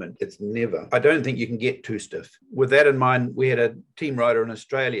some movement. I don't think you can get too stiff. With that in mind, we had a team rider in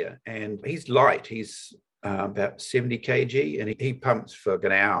Australia, and he's light, he's about 70 kg, and he pumps for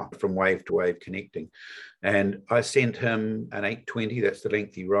an hour from wave to wave connecting. And I sent him an 820, that's the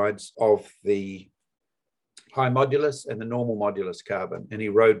length he rides, of the high modulus and the normal modulus carbon, and he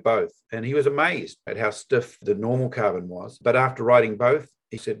rode both, and he was amazed at how stiff the normal carbon was. But after riding both,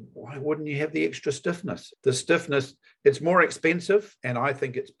 he said, why wouldn't you have the extra stiffness? The stiffness, it's more expensive, and I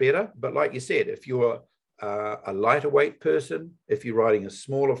think it's better. But like you said, if you're a lighter weight person, if you're riding a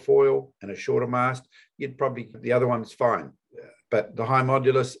smaller foil and a shorter mast, the other one's fine. But the high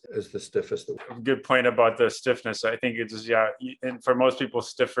modulus is the stiffest. Good point about the stiffness. I think it's and for most people,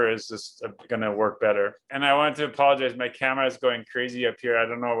 stiffer is just going to work better. And I wanted to apologize. My camera is going crazy up here. I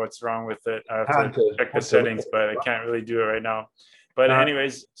don't know what's wrong with it. I have to check the settings, but I can't really do it right now. But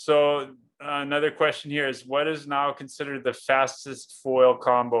anyways, so another question here is, what is now considered the fastest foil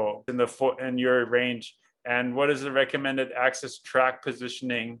combo in your range? And what is the recommended axis track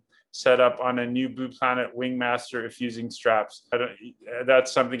positioning set up on a new Blue Planet Wingmaster if using straps?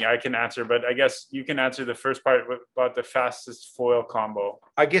 That's something I can answer, but I guess you can answer the first part about the fastest foil combo.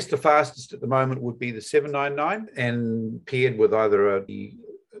 I guess the fastest at the moment would be the 799, and paired with either a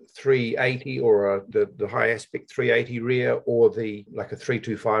 380 or the high aspect 380 rear, or a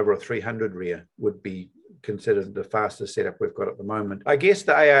 325 or a 300 rear would be considered the fastest setup we've got at the moment. I guess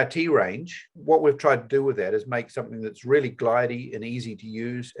the ART range, what we've tried to do with that is make something that's really glidey and easy to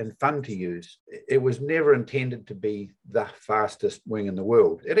use and fun to use. It was never intended to be the fastest wing in the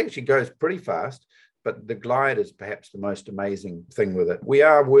world. It actually goes pretty fast, but the glide is perhaps the most amazing thing with it. We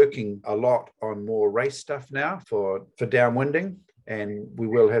are working a lot on more race stuff now for downwinding. And we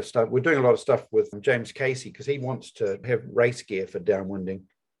will have stuff. We're doing a lot of stuff with James Casey because he wants to have race gear for downwinding.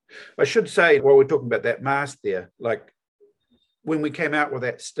 I should say, while we're talking about that mast there, like when we came out with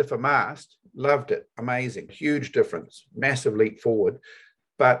that stiffer mast, loved it. Amazing. Huge difference. Massive leap forward.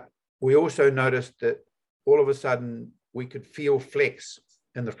 But we also noticed that all of a sudden we could feel flex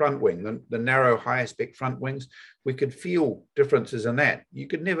in the front wing, the narrow high aspect front wings. We could feel differences in that. You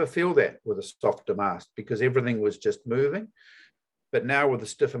could never feel that with a softer mast because everything was just moving. But now with the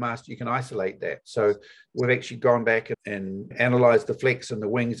stiffer mast, you can isolate that. So we've actually gone back and analyzed the flex in the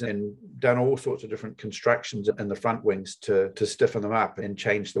wings and done all sorts of different constructions in the front wings to stiffen them up and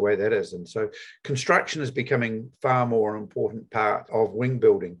change the way that is. And so construction is becoming far more important part of wing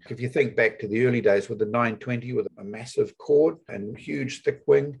building. If you think back to the early days with the 920 with a massive cord and huge thick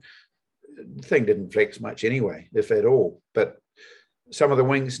wing, the thing didn't flex much anyway, if at all. But some of the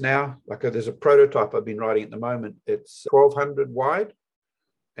wings now, like there's a prototype I've been riding at the moment. It's 1200 wide,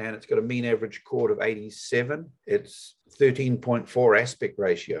 and it's got a mean average chord of 87. It's 13.4 aspect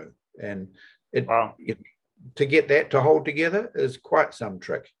ratio. And to get that to hold together is quite some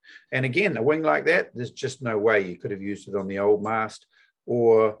trick. And again, a wing like that, there's just no way you could have used it on the old mast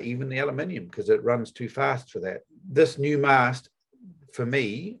or even the aluminium because it runs too fast for that. This new mast for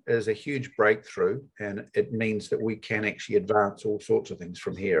me, is a huge breakthrough, and it means that we can actually advance all sorts of things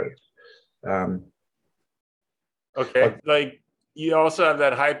from here. Okay, like you also have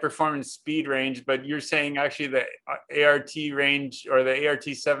that high performance speed range, but you're saying actually the ART range or the ART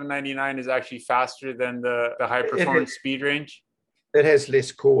 799 is actually faster than the high performance speed range? It has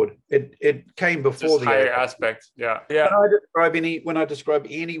less chord. It came before just the higher aspect. Yeah. When I describe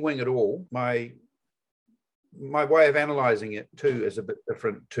any wing at all, my way of analyzing it too is a bit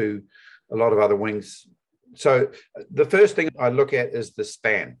different to a lot of other wings. So the first thing I look at is the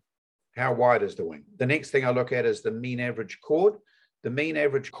span. How wide is the wing? The next thing I look at is the mean average chord. The mean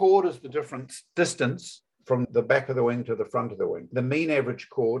average chord is the difference distance from the back of the wing to the front of the wing. The mean average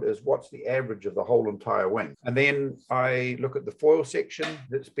chord is what's the average of the whole entire wing. And then I look at the foil section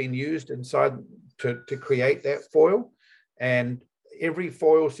that's been used inside to create that foil. And every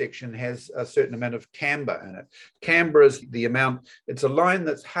foil section has a certain amount of camber in it. Camber is the amount, it's a line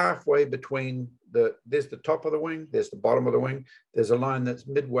that's halfway between there's the top of the wing, there's the bottom of the wing, there's a line that's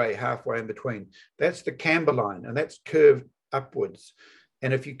midway, halfway in between. That's the camber line, and that's curved upwards.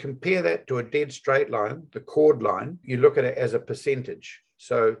 And if you compare that to a dead straight line, the chord line, you look at it as a percentage.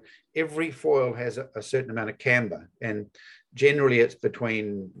 So every foil has a certain amount of camber, and generally it's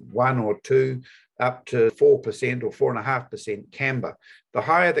between 1 or 2 up to 4% or 4.5% camber. The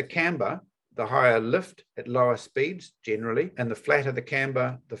higher the camber, the higher lift at lower speeds generally, and the flatter the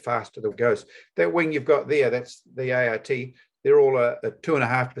camber, the faster it goes. That wing you've got there, that's the ART, they're all a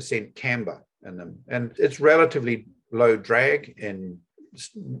 2.5% camber in them. And it's relatively low drag. And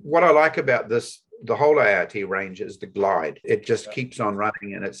what I like about this, the whole ART range, is the glide. It just keeps on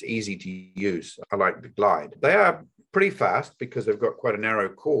running and it's easy to use. I like the glide. They are pretty fast because they've got quite a narrow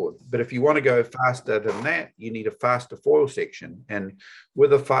chord. But if you want to go faster than that, you need a faster foil section. And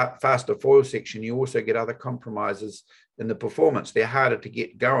with a faster foil section, you also get other compromises in the performance. They're harder to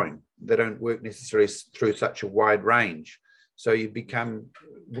get going. They don't work necessarily through such a wide range. So you become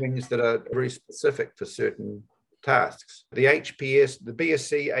wings that are very specific for certain tasks. The HPS, the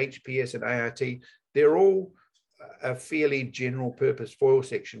BSC, HPS, and ART, they're all a fairly general purpose foil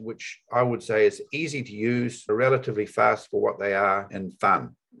section, which I would say is easy to use, relatively fast for what they are, and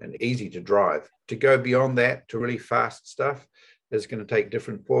fun and easy to drive. To go beyond that to really fast stuff is going to take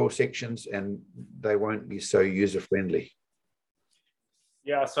different foil sections, and they won't be so user-friendly.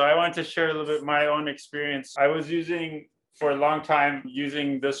 Yeah, so I want to share a little bit my own experience. I was using, for a long time,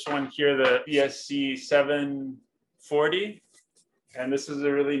 using this one here, the BSC 740. And this is a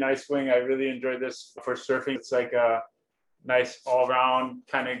really nice wing. I really enjoy this for surfing. It's like a nice all-round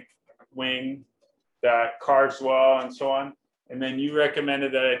kind of wing that carves well and so on. And then you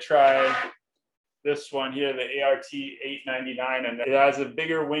recommended that I try this one here, the ART 899, and it has a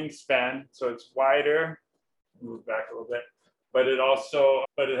bigger wingspan, so it's wider. Move back a little bit, but it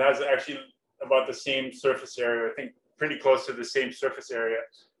has actually about the same surface area. I think pretty close to the same surface area.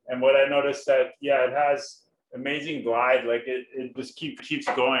 And what I noticed that, yeah, it has amazing glide. Like it just keeps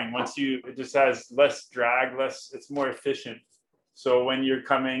going. It just has less drag, it's more efficient. So when you're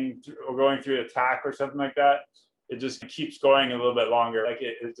coming or going through a tack or something like that, it just keeps going a little bit longer. Like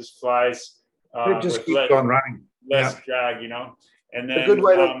it just flies. It just keeps on running. Less drag, you know. And then a good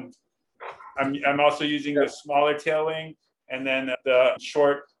way to... I'm also using the smaller tail wing, and then the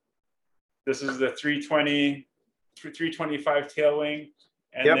short. This is the 325 tail wing.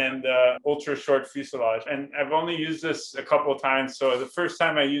 And then the ultra short fuselage. And I've only used this a couple of times. So the first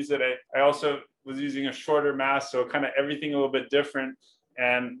time I used it, I also was using a shorter mast, so kind of everything a little bit different.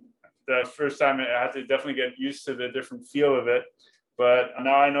 And the first time I had to definitely get used to the different feel of it. But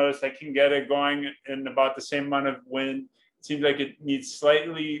now I notice I can get it going in about the same amount of wind. It seems like it needs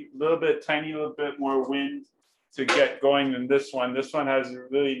tiny little bit more wind to get going than this one. This one has a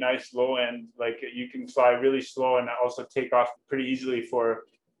really nice low end. Like you can fly really slow and also take off pretty easily for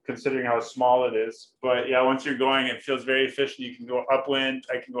considering how small it is. But yeah, once you're going, it feels very efficient. You can go upwind.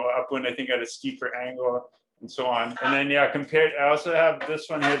 I can go upwind, I think, at a steeper angle and so on. And then I also have this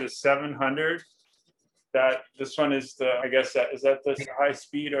one here, the 700. This one is is that the high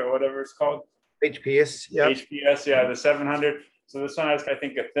speed or whatever it's called? HPS, yeah. HPS, yeah, the 700. So this one has, I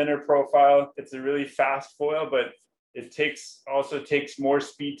think, a thinner profile. It's a really fast foil, but it also takes more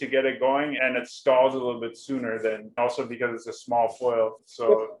speed to get it going, and it stalls a little bit sooner than, also because it's a small foil.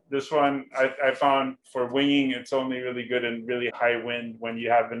 So this one I found for winging, it's only really good in really high wind when you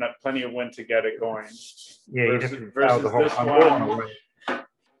have plenty of wind to get it going. Yeah, versus this one.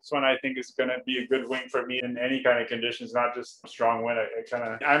 This one I think is going to be a good wing for me in any kind of conditions, not just strong wind.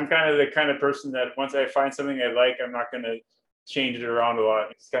 I'm kind of the kind of person that once I find something I like, I'm not going to change it around a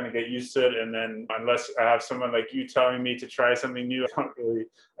lot. Just kind of get used to it, and then unless I have someone like you telling me to try something new,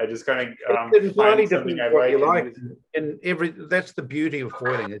 I just kind of it's entirely find something different I what like. you like. And that's the beauty of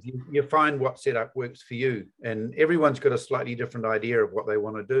foiling, is you find what setup works for you, and everyone's got a slightly different idea of what they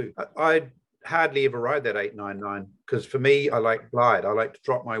want to do. I hardly ever ride that 899 because for me, I like glide. I like to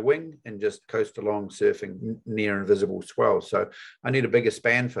drop my wing and just coast along surfing near invisible swells. So I need a bigger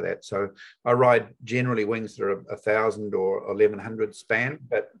span for that. So I ride generally wings that are 1,000 or 1,100 span,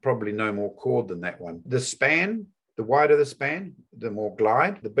 but probably no more chord than that one. The span, the wider the span, the more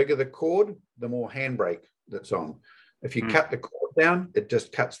glide. The bigger the chord, the more handbrake that's on. If you cut the chord down, it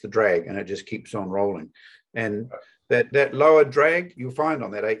just cuts the drag and it just keeps on rolling. And that lower drag you'll find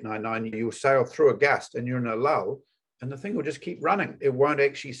on that 899, you'll sail through a gust and you're in a lull and the thing will just keep running. It won't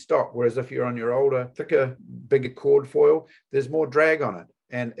actually stop. Whereas if you're on your older, thicker, bigger chord foil, there's more drag on it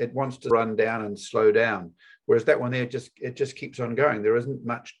and it wants to run down and slow down. Whereas that one there, it just keeps on going. There isn't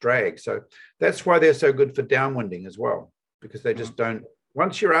much drag. So that's why they're so good for downwinding as well, because they just don't,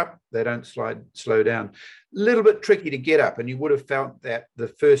 once you're up, they don't slow down. A little bit tricky to get up, and you would have felt that the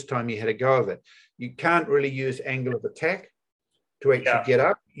first time you had a go of it. You can't really use angle of attack to actually get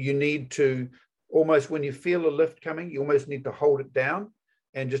up. You need to almost, when you feel a lift coming, you almost need to hold it down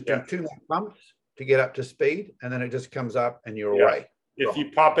and just do 2 more bumps to get up to speed, and then it just comes up and you're away. If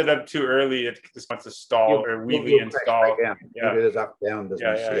you pop it up too early, it just wants to stall or wheelie and stall. It is up, down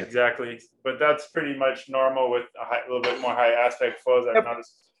business. Yeah, exactly. But that's pretty much normal with a little bit more high aspect flows. I've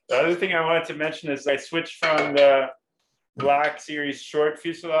noticed. The other thing I wanted to mention is I switched from the Black Series short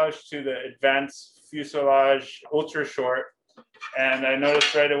fuselage to the advanced fuselage ultra short. And I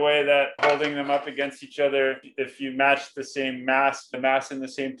noticed right away that holding them up against each other, if you match the same mass, the mass in the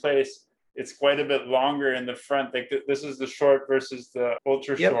same place, it's quite a bit longer in the front. Like this is the short versus the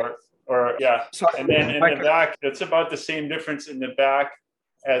ultra short, So, and then in the back, it's about the same difference in the back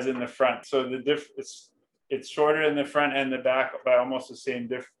as in the front. So it's shorter in the front and the back by almost the same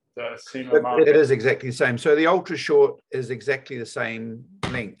amount. It is exactly the same. So the ultra short is exactly the same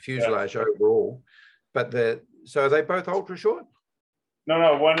length fuselage overall, but so are they both ultra short?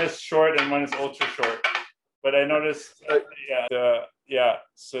 No, one is short and one is ultra short. But I noticed,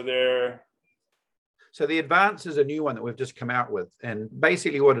 So the Advance is a new one that we've just come out with, and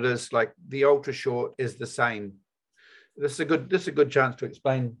basically what it is, like the ultra short is the same. This is a good chance to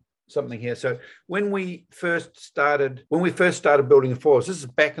explain something here. So when we first started building the foils, this is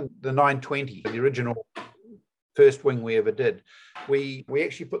back in the 920, the original first wing we ever did. We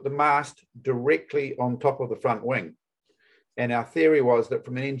actually put the mast directly on top of the front wing. And our theory was that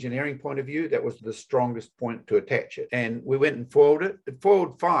from an engineering point of view, that was the strongest point to attach it. And we went and foiled it. It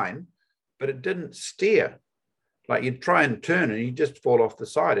foiled fine, but it didn't steer. Like you'd try and turn and you just fall off the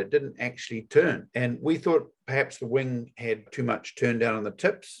side. It didn't actually turn. And we thought perhaps the wing had too much turn down on the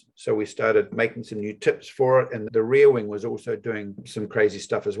tips. So we started making some new tips for it. And the rear wing was also doing some crazy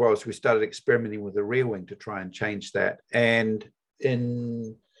stuff as well. So we started experimenting with the rear wing to try and change that. And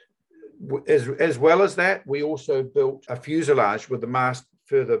as well as that, we also built a fuselage with the mast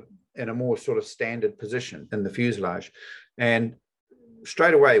further in a more sort of standard position in the fuselage. And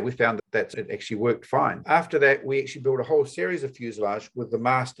straight away, we found that it actually worked fine. After that, we actually built a whole series of fuselage with the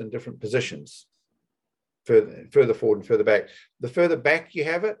mast in different positions, further forward and further back. The further back you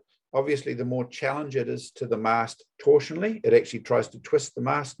have it, obviously, the more challenge it is to the mast torsionally. It actually tries to twist the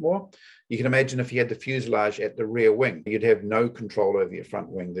mast more. You can imagine if you had the fuselage at the rear wing, you'd have no control over your front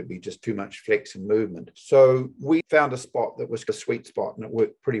wing. There'd be just too much flex and movement. So we found a spot that was a sweet spot and it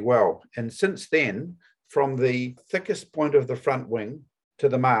worked pretty well. And since then, from the thickest point of the front wing to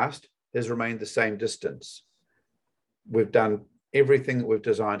the mast has remained the same distance. We've done everything that we've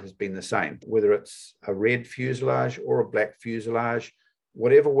designed has been the same, whether it's a red fuselage or a black fuselage,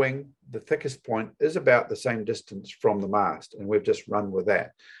 whatever wing, the thickest point is about the same distance from the mast. And we've just run with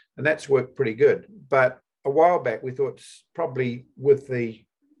that. And that's worked pretty good. But a while back, we thought probably with the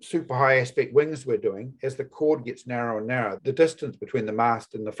super high aspect wings we're doing, as the chord gets narrower and narrower, the distance between the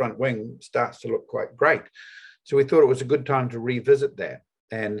mast and the front wing starts to look quite great. So we thought it was a good time to revisit that.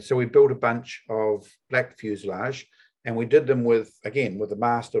 And so we built a bunch of black fuselage and we did them with the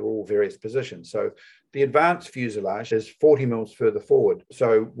mast at all various positions. So the advanced fuselage is 40 mils further forward.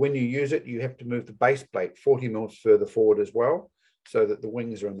 So when you use it, you have to move the base plate 40 mils further forward as well, so that the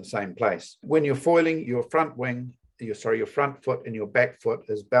wings are in the same place. When you're foiling, your front foot and your back foot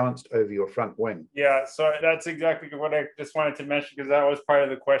is balanced over your front wing. Yeah, so that's exactly what I just wanted to mention, because that was part of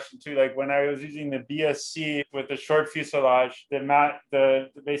the question too. Like when I was using the BSC with the short fuselage,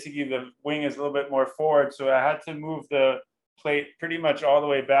 basically the wing is a little bit more forward, so I had to move the plate pretty much all the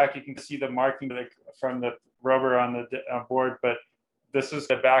way back. You can see the marking from the rubber on the board, but this is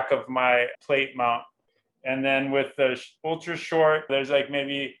the back of my plate mount. And then with the ultra short, there's like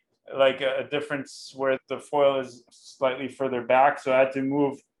maybe like a difference where the foil is slightly further back. So I had to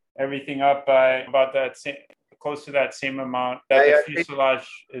move everything up by about that same, close to that same amount. That the fuselage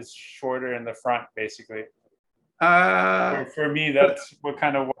is shorter in the front, basically. For me, that's what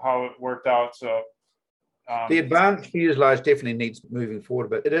kind of how it worked out. So the advanced fuselage definitely needs moving forward,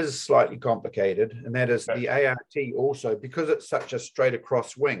 but it is slightly complicated, and that is the ART also, because it's such a straight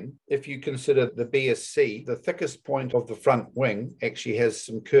across wing. If you consider the BSC, the thickest point of the front wing actually has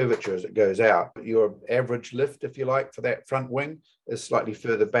some curvature as it goes out. Your average lift, if you like, for that front wing is slightly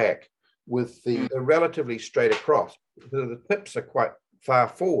further back, with the relatively straight across. The tips are quite far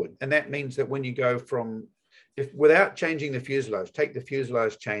forward, and that means that when you go from without changing the fuselage, take the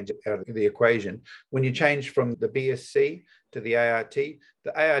fuselage change out of the equation. When you change from the BSC to the ART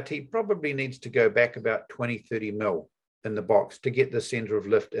probably needs to go back about 20, 30 mil in the box to get the center of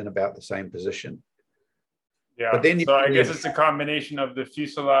lift in about the same position. Yeah, but then so I guess it's a combination of the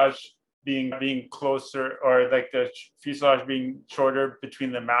fuselage being closer, or like the fuselage being shorter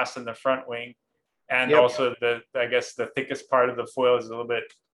between the mast and the front wing. And also I guess the thickest part of the foil is a little bit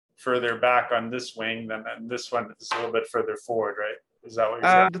further back on this wing than this one is a little bit further forward, right? Is that what you're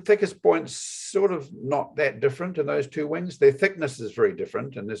saying? The thickest point's sort of not that different in those two wings. Their thickness is very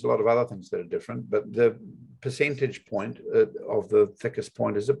different, and there's a lot of other things that are different, but the percentage point of the thickest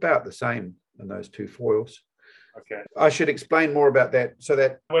point is about the same in those two foils. Okay. I should explain more about that. So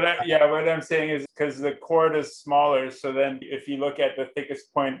that what I'm saying is because the chord is smaller, so then if you look at the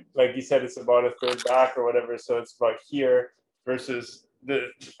thickest point, like you said, it's about a third back or whatever, so it's about here versus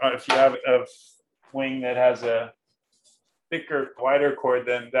if you have a wing that has a thicker, wider chord,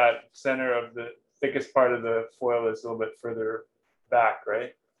 then that center of the thickest part of the foil is a little bit further back,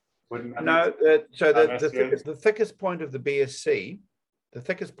 right? The thickest point of the BSC, the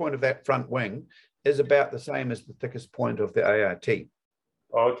thickest point of that front wing is about the same as the thickest point of the ART.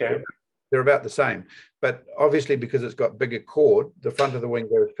 Oh, okay. They're about the same. But obviously, because it's got bigger chord, the front of the wing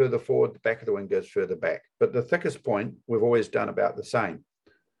goes further forward, the back of the wing goes further back. But the thickest point, we've always done about the same.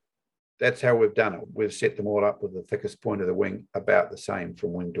 That's how we've done it. We've set them all up with the thickest point of the wing about the same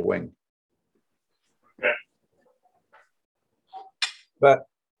from wing to wing. Okay. But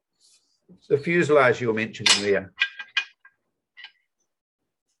the fuselage you were mentioning there,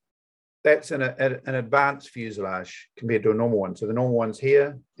 that's an advanced fuselage compared to a normal one. So the normal one's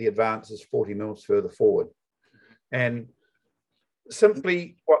here, the advanced is 40 mils further forward. And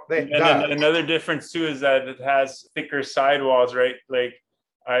simply what that does... Another difference too is that it has thicker sidewalls, right? Like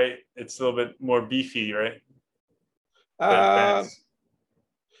it's a little bit more beefy, right?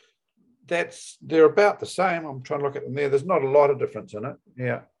 They're about the same. I'm trying to look at them there. There's not a lot of difference in it.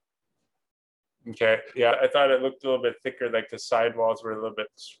 Yeah. Okay. Yeah, I thought it looked a little bit thicker, like the sidewalls were a little bit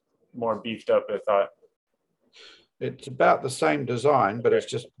more beefed up, I thought. It's about the same design, but it's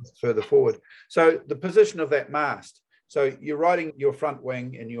just further forward. So the position of that mast, so you're riding your front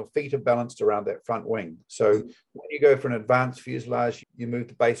wing and your feet are balanced around that front wing. So when you go for an advanced fuselage, you move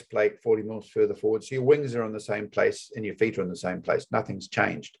the base plate 40 mils further forward. So your wings are in the same place and your feet are in the same place. Nothing's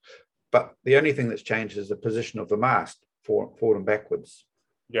changed. But the only thing that's changed is the position of the mast forward and backwards.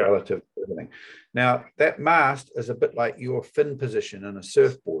 Relative to everything. Now, that mast is a bit like your fin position in a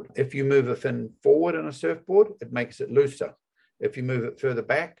surfboard. If you move a fin forward in a surfboard, it makes it looser. If you move it further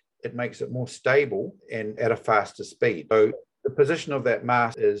back, it makes it more stable and at a faster speed. So the position of that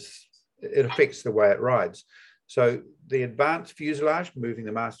mast it affects the way it rides. So the advanced fuselage, moving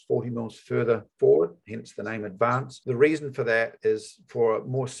the mast 40 mils further forward, hence the name advanced. The reason for that is for a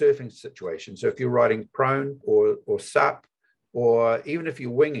more surfing situation. So if you're riding prone or sup, or even if you're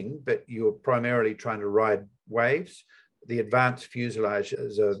winging, but you're primarily trying to ride waves, the advanced fuselage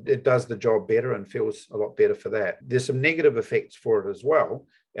it does the job better and feels a lot better for that. There's some negative effects for it as well.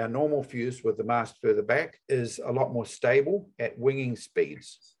 Our normal fuse with the mast further back is a lot more stable at winging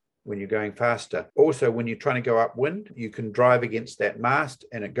speeds when you're going faster. Also, when you're trying to go upwind, you can drive against that mast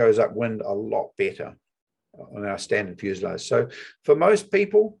and it goes upwind a lot better on our standard fuselage. So for most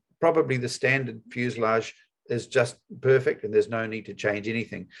people, probably the standard fuselage is just perfect and there's no need to change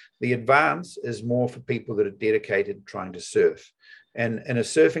anything. The advance is more for people that are dedicated trying to surf. And in a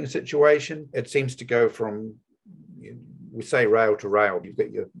surfing situation, it seems to go from, we say rail to rail, you've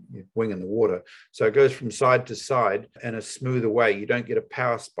got your wing in the water. So it goes from side to side in a smoother way. You don't get a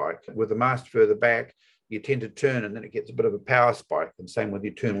power spike. With the mast further back, you tend to turn and then it gets a bit of a power spike. And same with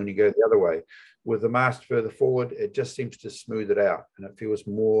your turn when you go the other way. With the mast further forward, it just seems to smooth it out and it feels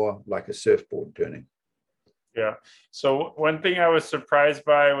more like a surfboard turning. Yeah. So one thing I was surprised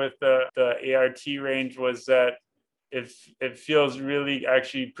by with the ART range was that it feels really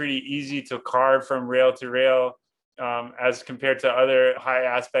actually pretty easy to carve from rail to rail, as compared to other high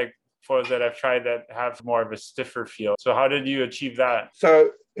aspect foils that I've tried that have more of a stiffer feel. So how did you achieve that?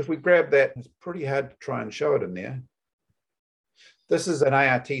 So if we grab that, it's pretty hard to try and show it in there. This is an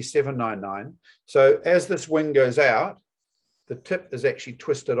ART 799. So as this wing goes out, the tip is actually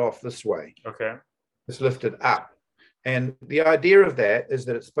twisted off this way. Okay. It's lifted up. And the idea of that is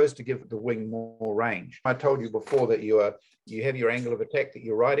that it's supposed to give the wing more range. I told you before that you have your angle of attack that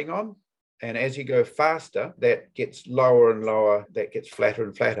you're riding on. And as you go faster, that gets lower and lower, that gets flatter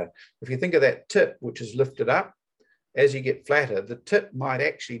and flatter. If you think of that tip, which is lifted up, as you get flatter, the tip might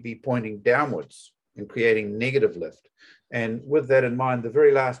actually be pointing downwards and creating negative lift. And with that in mind, the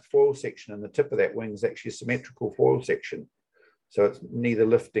very last foil section and the tip of that wing is actually a symmetrical foil section. So it's neither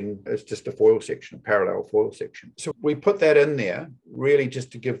lifting, it's just a foil section, a parallel foil section. So we put that in there really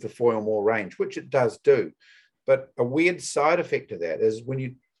just to give the foil more range, which it does do. But a weird side effect of that is when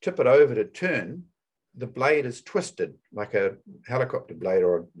you tip it over to turn, the blade is twisted like a helicopter blade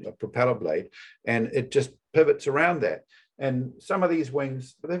or a propeller blade, and it just pivots around that. And some of these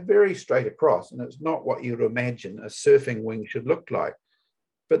wings, they're very straight across, and it's not what you'd imagine a surfing wing should look like.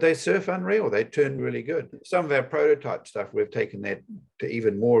 But they surf unreal. They turn really good. Some of our prototype stuff, we've taken that to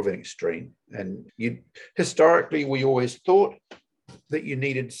even more of an extreme. And historically, we always thought that you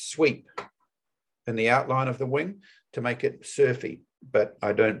needed sweep in the outline of the wing to make it surfy. But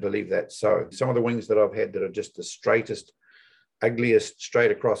I don't believe that's so. Some of the wings that I've had that are just the straightest, ugliest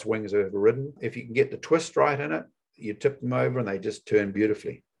straight across wings I've ever ridden, if you can get the twist right in it, you tip them over and they just turn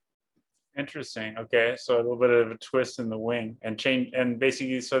beautifully. Interesting. Okay, so a little bit of a twist in the wing and change, and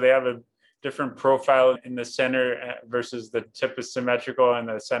basically, so they have a different profile in the center versus the tip is symmetrical and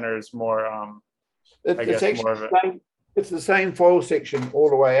the center is more. It's the same foil section all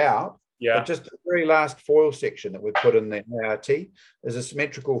the way out. Yeah. But just the very last foil section that we put in the ART is a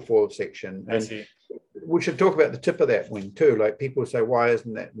symmetrical foil section. I see. We should talk about the tip of that wing too. Like people say, why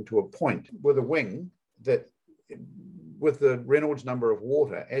isn't that into a point? With a wing that, with the Reynolds number of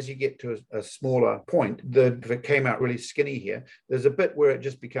water, as you get to a smaller point, if it came out really skinny here, there's a bit where it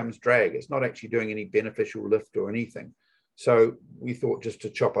just becomes drag. It's not actually doing any beneficial lift or anything. So we thought just to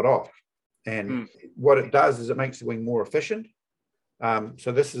chop it off. And what it does is it makes the wing more efficient.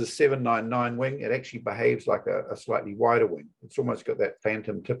 So this is a 799 wing. It actually behaves like a slightly wider wing. It's almost got that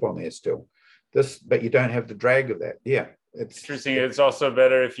phantom tip on there still. But you don't have the drag of that. Yeah. It's interesting. It's also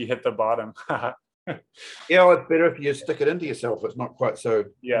better if you hit the bottom. Yeah, well, it's better if you stick it into yourself. It's not quite so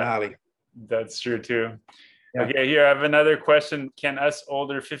gnarly. That's true too. Yeah. Okay, here I have another question. Can us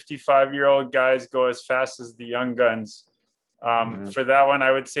older 55-year-old guys go as fast as the young guns? For that one,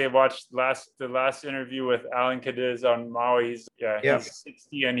 I would say watch the last interview with Alan Cadiz on Maui. He's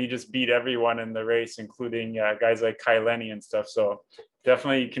 60 and he just beat everyone in the race, including guys like Kai Lenny and stuff. So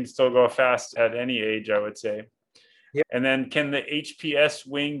definitely you can still go fast at any age, I would say. Yep. And then can the HPS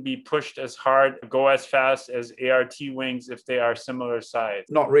wing be pushed as hard, go as fast as ART wings if they are similar size?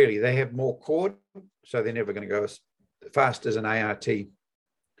 Not really. They have more chord, so they're never going to go as fast as an ART.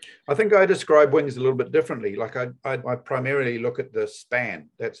 I think I describe wings a little bit differently. Like I primarily look at the span.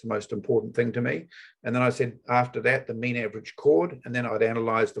 That's the most important thing to me. And then I said after that, the mean average chord. And then I'd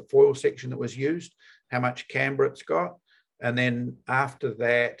analyze the foil section that was used, how much camber it's got. And then after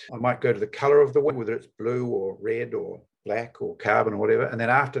that, I might go to the color of the wing, whether it's blue or red or black or carbon or whatever. And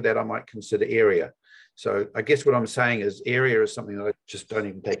then after that, I might consider area. So I guess what I'm saying is area is something that I just don't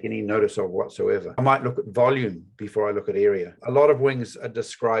even take any notice of whatsoever. I might look at volume before I look at area. A lot of wings are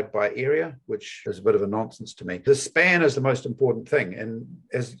described by area, which is a bit of a nonsense to me. The span is the most important thing. And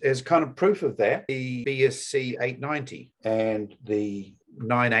as kind of proof of that, the BSC 890 and the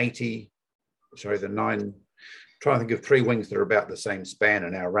 980, trying to think of three wings that are about the same span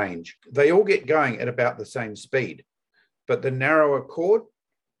in our range. They all get going at about the same speed, but the narrower chord,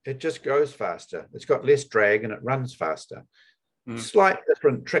 it just goes faster. It's got less drag and it runs faster. Slight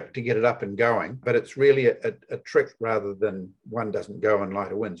different trick to get it up and going, but it's really a trick rather than one doesn't go in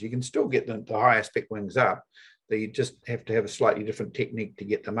lighter winds. You can still get the high aspect wings up, but you just have to have a slightly different technique to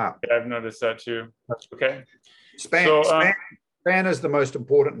get them up. Yeah, I've noticed that too. Okay. Span is the most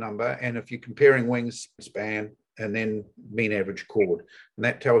important number. And if you're comparing wings, span, and then mean average chord. And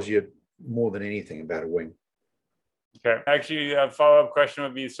that tells you more than anything about a wing. Okay. Actually, a follow-up question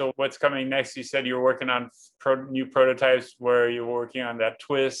would be, so what's coming next? You said you're working on new prototypes where you're working on that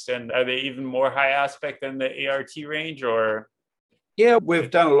twist. And are they even more high aspect than the ART range or? Yeah, we've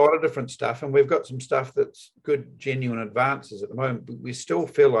done a lot of different stuff, and we've got some stuff that's good, genuine advances at the moment. But we still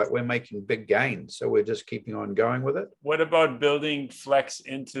feel like we're making big gains, so we're just keeping on going with it. What about building flex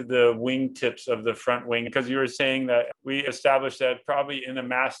into the wing tips of the front wing? Because you were saying that we established that probably in the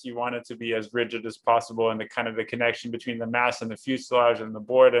mast you want it to be as rigid as possible, and the kind of the connection between the mast and the fuselage and the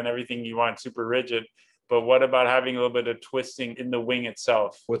board and everything you want super rigid. But what about having a little bit of twisting in the wing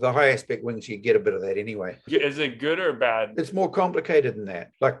itself? With the high aspect wings, you get a bit of that anyway. Is it good or bad? It's more complicated than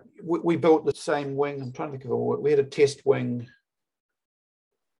that. Like we built the same wing. I'm trying to think of we had a test wing.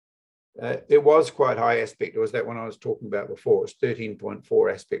 It was quite high aspect. It was that one I was talking about before. It's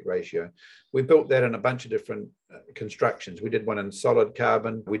 13.4 aspect ratio. We built that in a bunch of different constructions. We did one in solid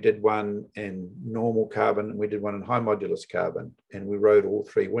carbon, we did one in normal carbon, and we did one in high modulus carbon, and we rode all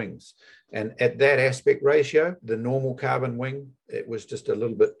three wings. And at that aspect ratio, the normal carbon wing, it was just a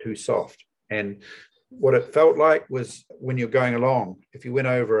little bit too soft. And what it felt like was when you're going along, if you went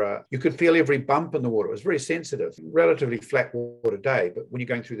over you could feel every bump in the water. It was very sensitive, relatively flat water day, but when you're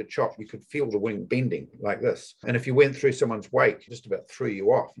going through the chop, you could feel the wing bending like this. And if you went through someone's wake, just about threw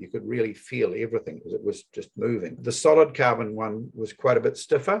you off. You could really feel everything because it was just moving. The solid carbon one was quite a bit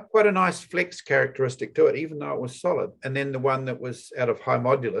stiffer, quite a nice flex characteristic to it, even though it was solid. And then the one that was out of high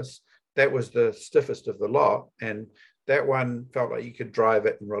modulus, that was the stiffest of the lot. And that one felt like you could drive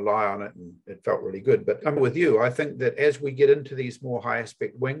it and rely on it, and it felt really good. But I'm with you. I think that as we get into these more high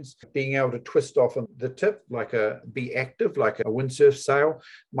aspect wings, being able to twist off the tip, be active, like a windsurf sail,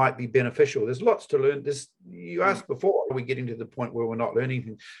 might be beneficial. There's lots to learn. You asked before, are we getting to the point where we're not learning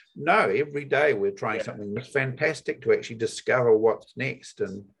anything? No, every day we're trying something. It's fantastic to actually discover what's next.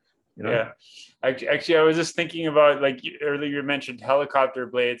 And Yeah, actually, I was just thinking about, like earlier you mentioned helicopter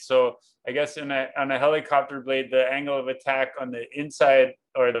blades. So I guess on a helicopter blade, the angle of attack on the inside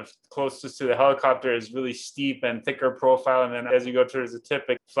or the closest to the helicopter is really steep and thicker profile, and then as you go towards the tip,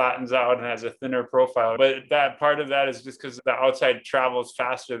 it flattens out and has a thinner profile. But that part of that is just because the outside travels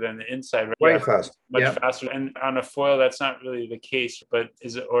faster than the inside, right? Way fast, much faster. And on a foil, that's not really the case. But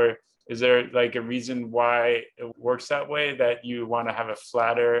is there like a reason why it works that way, that you want to have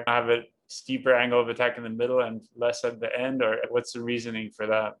a steeper angle of attack in the middle and less at the end, or what's the reasoning for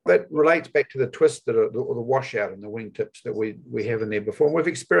that? That relates back to the twist or the washout in the wingtips that we have in there before. And we've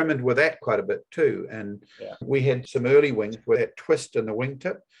experimented with that quite a bit too. And we had some early wings with that twist in the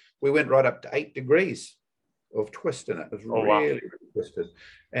wingtip. We went right up to 8 degrees of twist in it. It was really twisted.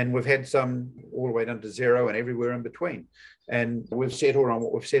 And we've had some all the way down to 0 and everywhere in between. And we've settled on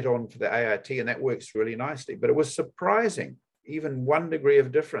what we've set on for the ART, and that works really nicely. But it was surprising, even 1 degree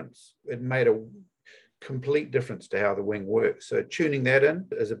of difference, it made a complete difference to how the wing works. So tuning that in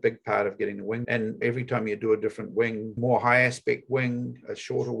is a big part of getting the wing. And every time you do a different wing, more high aspect wing, a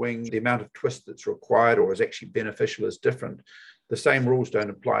shorter wing, the amount of twist that's required or is actually beneficial is different. The same rules don't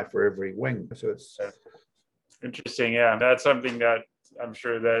apply for every wing. So it's interesting. Yeah, that's something that I'm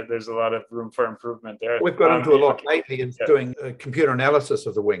sure that there's a lot of room for improvement there. We've got into a lot lately in doing a computer analysis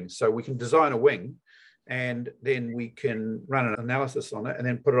of the wings. So we can design a wing, and then we can run an analysis on it and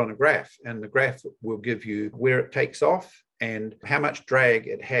then put it on a graph. And the graph will give you where it takes off and how much drag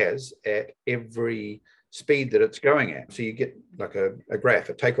it has at every speed that it's going at. So you get like a graph,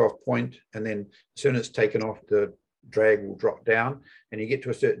 a takeoff point, and then as soon as it's taken off, the drag will drop down and you get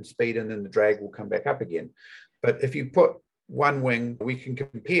to a certain speed, and then the drag will come back up again. But if you put one wing, we can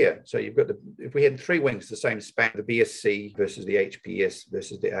compare. So you've got if we had 3 wings the same span, the BSC versus the HPS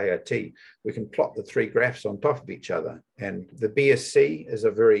versus the ART, we can plot the 3 graphs on top of each other. And the BSC is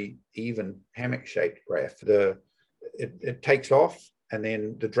a very even hammock-shaped graph. It takes off, and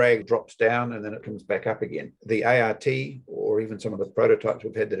then the drag drops down, and then it comes back up again. The ART, or even some of the prototypes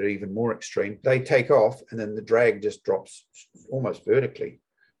we've had that are even more extreme, they take off, and then the drag just drops almost vertically,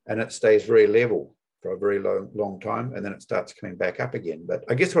 and it stays very level for a very long time, and then it starts coming back up again. But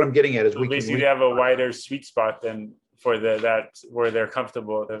I guess what I'm getting at is we have a wider sweet spot than for that where they're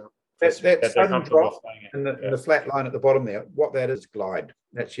comfortable. That sudden drop and the flat line at the bottom there, what that is glide.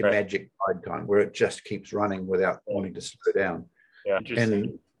 That's your magic glide time, where it just keeps running without wanting to slow down. Yeah,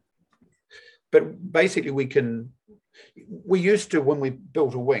 interesting. But basically we used to, when we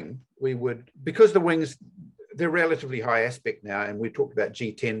built a wing, we would, because the wings, they're relatively high aspect now, and we talked about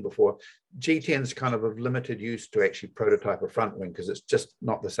G10 before. G10's kind of limited use to actually prototype a front wing because it's just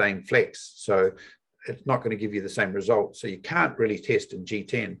not the same flex. So it's not going to give you the same results. So you can't really test in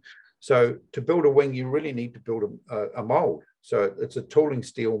G10. So to build a wing, you really need to build a mold. So it's a tooling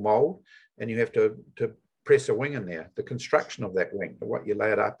steel mold, and you have to press a wing in there. The construction of that wing, what you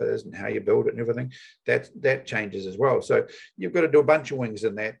lay it up is and how you build it and everything, that changes as well. So you've got to do a bunch of wings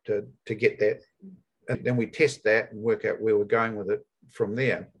in that to get that. And then we test that and work out where we're going with it from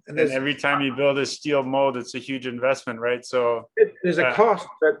there. And every time you build a steel mold, it's a huge investment, right? So there's a cost,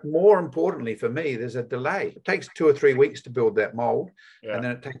 but more importantly for me, there's a delay. It takes 2 or 3 weeks to build that mold. And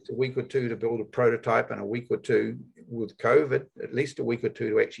then it takes a week or two to build a prototype, and a week or two with COVID, at least a week or two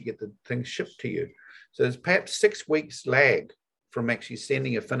to actually get the thing shipped to you. So there's perhaps 6 weeks lag from actually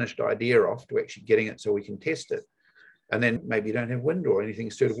sending a finished idea off to actually getting it so we can test it. And then maybe you don't have wind or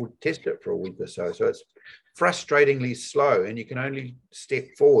anything suitable to test it for a week or so. So it's frustratingly slow, and you can only step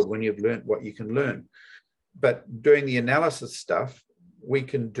forward when you've learned what you can learn. But doing the analysis stuff, we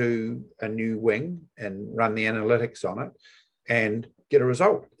can do a new wing and run the analytics on it and get a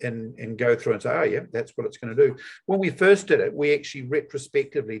result and go through and say, oh, yeah, that's what it's going to do. When we first did it, we actually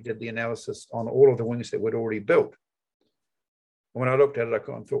retrospectively did the analysis on all of the wings that we'd already built. When I looked at it, I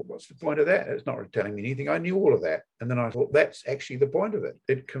kind of thought, what's the point of that? It's not really telling me anything. I knew all of that. And then I thought, that's actually the point of it.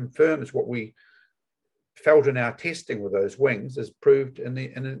 It confirms what we felt in our testing with those wings is proved in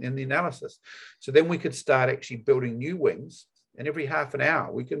the analysis. So then we could start actually building new wings. And every half an hour,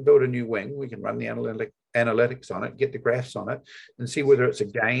 we can build a new wing. We can run the analytics on it, get the graphs on it, and see whether it's a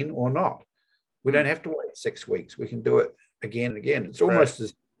gain or not. We don't have to wait 6 weeks. We can do it again and again. It's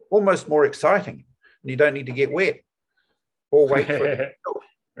almost more exciting. And you don't need to get wet or wait for it.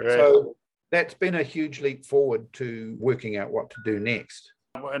 So that's been a huge leap forward to working out what to do next.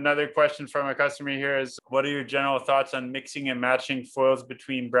 Another question from a customer here is, what are your general thoughts on mixing and matching foils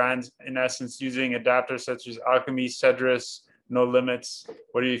between brands, in essence, using adapters such as Alchemy, Cedrus, No Limits?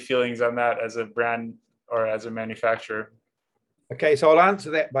 What are your feelings on that as a brand or as a manufacturer? Okay, so I'll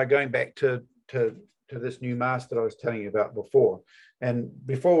answer that by going back to this new mast that I was telling you about before. And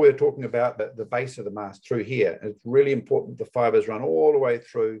before we were talking about the base of the mast through here, it's really important the fibers run all the way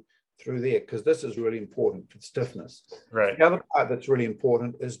through there, because this is really important for stiffness. Right. The other part that's really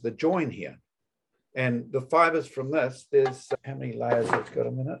important is the join here. And the fibers from this, there's how many layers it's got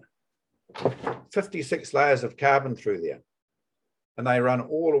a minute? 56 layers of carbon through there. And they run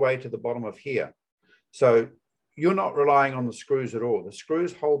all the way to the bottom of here. So you're not relying on the screws at all. The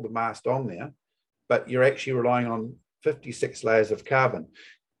screws hold the mast on there, but you're actually relying on 56 layers of carbon.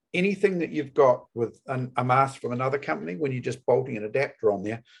 Anything that you've got with a mast from another company, when you're just bolting an adapter on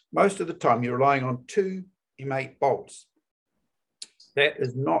there, most of the time you're relying on 2 M8 bolts. That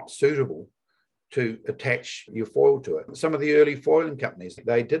is not suitable to attach your foil to it. Some of the early foiling companies,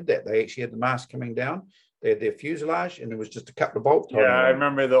 they did that. They actually had the mast coming down. They had their fuselage, and there was just a couple of bolts. Yeah, I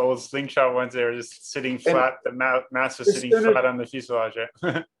remember the old slingshot ones. They were just sitting flat. The mast was sitting flat on the fuselage.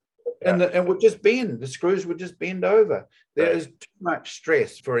 Yeah. And would just bend. The screws would just bend over. There is too much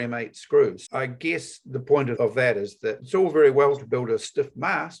stress for M8 screws. I guess the point of that is that it's all very well to build a stiff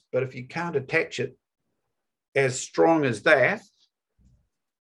mast, but if you can't attach it as strong as that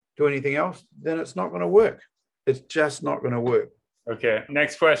to anything else, then it's not going to work. It's just not going to work. Okay,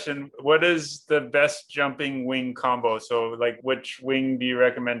 next question. What is the best jumping wing combo? So like, which wing do you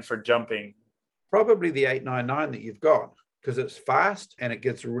recommend for jumping? Probably the 899 that you've got, because it's fast and it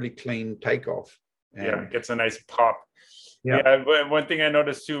gets a really clean takeoff. And it gets a nice pop. Yeah, one thing I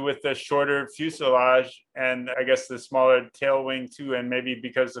noticed too with the shorter fuselage and I guess the smaller tail wing too, and maybe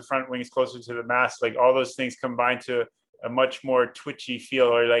because the front wing is closer to the mast, like all those things combine to a much more twitchy feel,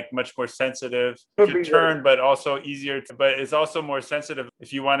 or like much more sensitive to turn, but also easier to, but it's also more sensitive.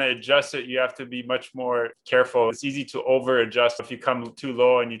 If you want to adjust it, you have to be much more careful. It's easy to over adjust. If you come too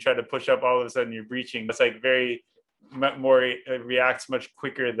low and you try to push up, all of a sudden you're breaching. It's like very more, it reacts much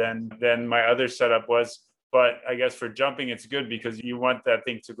quicker than my other setup was. But I guess for jumping, it's good because you want that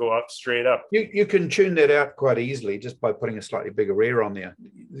thing to go up straight up. You can tune that out quite easily just by putting a slightly bigger rear on there.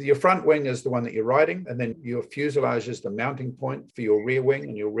 Your front wing is the one that you're riding, and then your fuselage is the mounting point for your rear wing,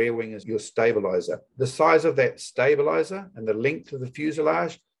 and your rear wing is your stabilizer. The size of that stabilizer and the length of the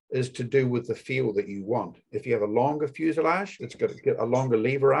fuselage is to do with the feel that you want. If you have a longer fuselage, it's got to get a longer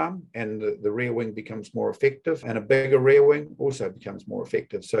lever arm, and the rear wing becomes more effective, and a bigger rear wing also becomes more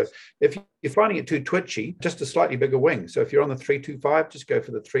effective. So if you're finding it too twitchy, just a slightly bigger wing. So if you're on the 325, just go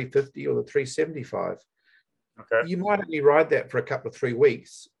for the 350 or the 375. Okay. You might only ride that for a couple of 3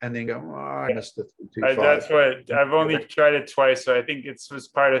 weeks and then go, oh, I missed the 325. That's what I've only tried it twice. So I think it was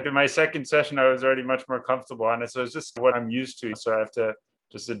part of my second session. I was already much more comfortable on it. So it's just what I'm used to. So I have to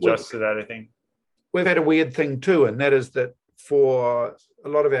just adjust to that, I think. We've had a weird thing too, and that is that for a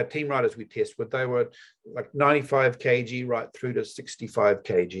lot of our team riders we test with, they were like 95 kg right through to 65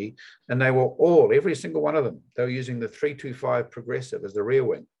 kg, and they were every single one of them, they were using the 325 progressive as the rear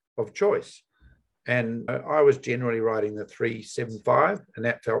wing of choice. And I was generally riding the 375, and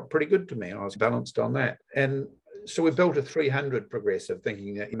that felt pretty good to me. I was balanced on that. And So we built a 300 progressive,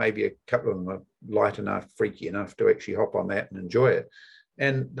 thinking that maybe a couple of them are light enough, freaky enough to actually hop on that and enjoy it.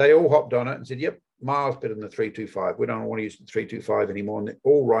 And they all hopped on it and said, yep, miles better than the 325. We don't want to use the 325 anymore. And they're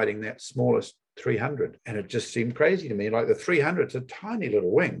all riding that smallest 300. And it just seemed crazy to me. Like the 300, it's a tiny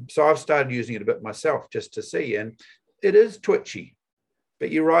little wing. So I've started using it a bit myself just to see. And it is twitchy, but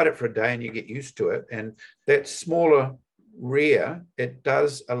you ride it for a day and you get used to it. And that smaller rear, it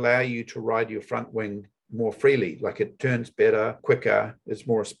does allow you to ride your front wing more freely. Like it turns better, quicker, it's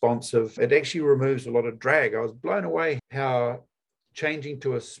more responsive. It actually removes a lot of drag. I was blown away how changing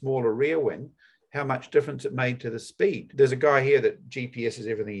to a smaller rear wing, how much difference it made to the speed. There's a guy here that GPSs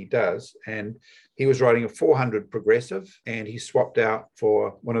everything he does, and he was riding a 400 progressive, and he swapped out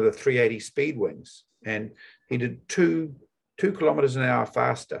for one of the 380 speed wings, and he did two kilometers an hour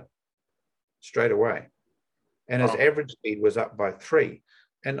faster straight away. And his average speed was up by 3.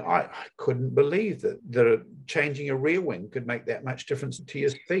 And I couldn't believe that changing a rear wing could make that much difference to your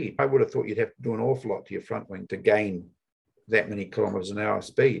speed. I would have thought you'd have to do an awful lot to your front wing to gain that many kilometers an hour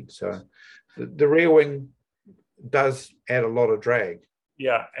speed. So the rear wing does add a lot of drag.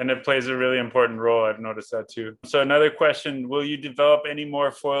 Yeah, and it plays a really important role. I've noticed that too. So another question, will you develop any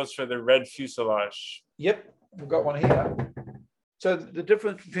more foils for the red fuselage? Yep, we've got one here. So the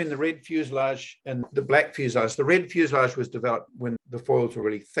difference between the red fuselage and the black fuselage, the red fuselage was developed when the foils were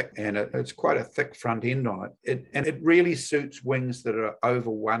really thick, and it's quite a thick front end on it. And it really suits wings that are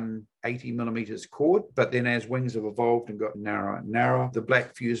over 180 millimeters chord. But then as wings have evolved and got narrower and narrower, the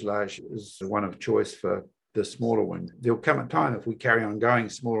black fuselage is one of choice for the smaller wing. There'll come a time if we carry on going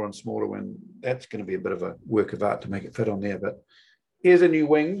smaller and smaller when that's going to be a bit of a work of art to make it fit on there. But here's a new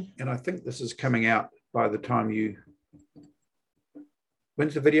wing, and I think this is coming out by the time you...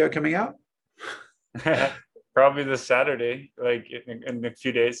 When's the video coming out? Probably this Saturday, like in a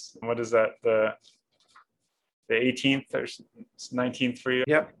few days. What is that? The 18th or 19th for you?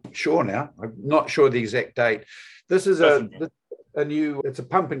 Yep, sure now. I'm not sure the exact date. This is a new, it's a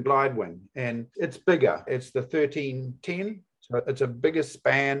pump and glide wing, and it's bigger. It's the 1310. So it's a bigger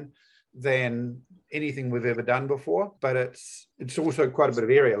span than anything we've ever done before, but it's also quite a bit of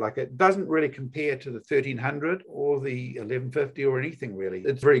area. Like it doesn't really compare to the 1300 or the 1150 or anything really.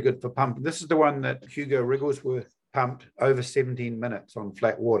 It's very good for pumping. This is the one that Hugo Wrigglesworth pumped over 17 minutes on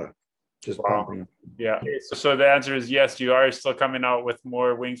flat water. Just pumping. Yeah. So the answer is yes, you are still coming out with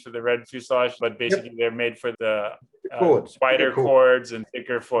more wings for the red fuselage, but basically they're made for the wider cords and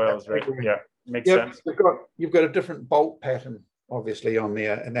thicker foils, right? Yeah, makes sense. You've got a different bolt pattern obviously on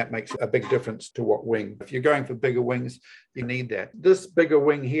there, and that makes a big difference to what wing. If you're going for bigger wings, you need that. This bigger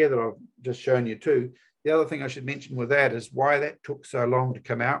wing here that I've just shown you too, the other thing I should mention with that is why that took so long to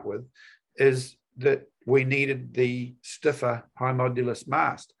come out with is that we needed the stiffer high modulus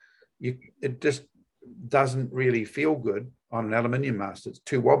mast. It just doesn't really feel good on an aluminium mast. It's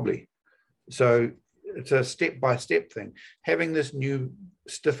too wobbly. So it's a step-by-step thing. Having this new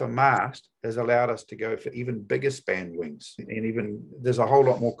stiffer mast has allowed us to go for even bigger span wings, and even there's a whole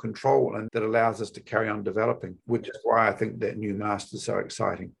lot more control, and that allows us to carry on developing, which is why I think that new mast is so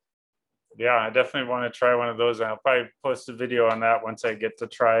exciting. Yeah, I definitely want to try one of those. I'll probably post a video on that once I get to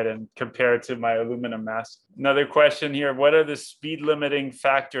try it and compare it to my aluminum mast. Another question here, what are the speed limiting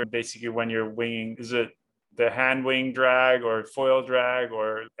factor basically when you're winging? Is it the hand wing drag or foil drag?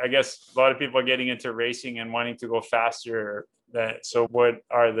 Or I guess a lot of people are getting into racing and wanting to go faster. So what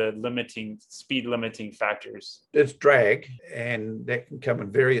are the speed limiting factors? It's drag, and that can come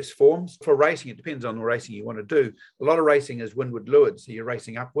in various forms. For racing, it depends on the racing you want to do. A lot of racing is windward leeward, so you're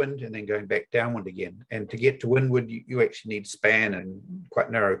racing upwind and then going back downwind again. And to get to windward, you actually need span and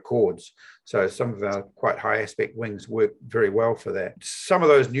quite narrow chords. So some of our quite high aspect wings work very well for that. Some of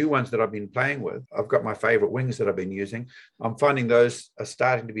those new ones that I've been playing with, I've got my favorite wings that I've been using. I'm finding those are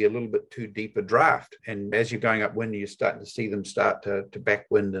starting to be a little bit too deep a draft. And as you're going upwind, you're starting to see them start to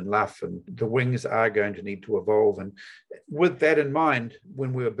backwind and luff, and the wings are going to need to evolve. And with that in mind,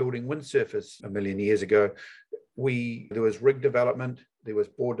 when we were building windsurfers a million years ago, there was rig development, there was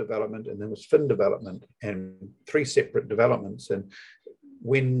board development, and there was fin development, and 3 separate developments. And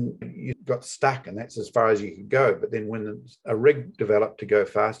when you got stuck, and that's as far as you could go, but then when a rig developed to go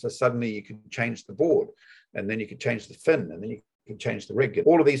faster, suddenly you could change the board, and then you could change the fin, and then you could change the rig.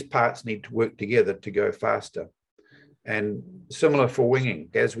 All of these parts need to work together to go faster. And similar for winging,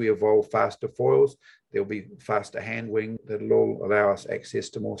 as we evolve faster foils, there'll be faster hand wing that'll all allow us access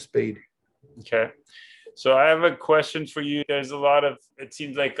to more speed. Okay. So I have a question for you. It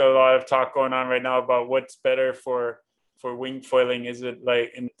seems like a lot of talk going on right now about what's better for wing foiling. Is it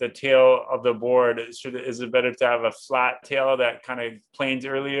like in the tail of the board? Is it better to have a flat tail that kind of planes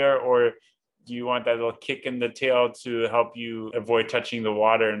earlier, or do you want that little kick in the tail to help you avoid touching the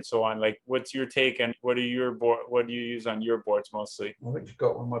water and so on? Like, what's your take, and what do you use on your boards mostly? I think you've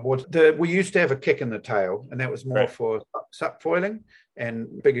got one of my boards. We used to have a kick in the tail, and that was more for subfoiling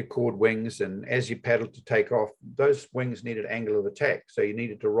and bigger chord wings. And as you paddled to take off, those wings needed angle of attack. So you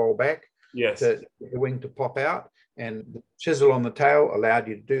needed to roll back to the wing to pop out. And the chisel on the tail allowed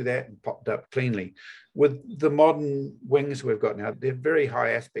you to do that and popped up cleanly. With the modern wings we've got now, they're very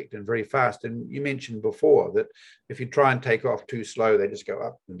high aspect and very fast. And you mentioned before that if you try and take off too slow, they just go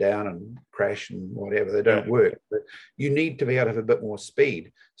up and down and crash and whatever. They don't work. But you need to be able to have a bit more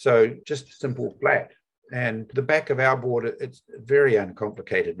speed. So just simple flat. And the back of our board, it's very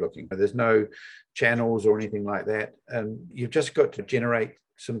uncomplicated looking. There's no channels or anything like that. And you've just got to generate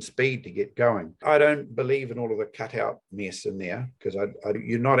some speed to get going. I don't believe in all of the cutout mess in there, because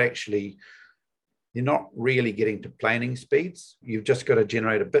you're not really getting to planing speeds. You've just got to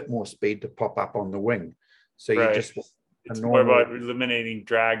generate a bit more speed to pop up on the wing. So you just it's more about eliminating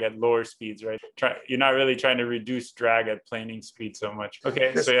drag at lower speeds, right? You're not really trying to reduce drag at planing speed so much.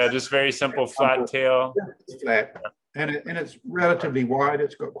 Okay, so yeah, just very simple flat tail. Flat. And it's relatively wide.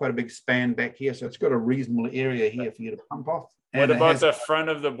 It's got quite a big span back here, so it's got a reasonable area here for you to pump off. What about the front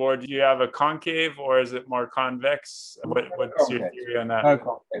of the board? Do you have a concave or is it more convex? What's your theory on that? No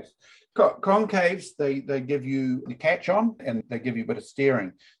concaves. Concaves, they give you the catch on and they give you a bit of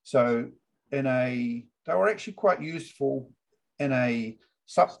steering. So they were actually quite useful in a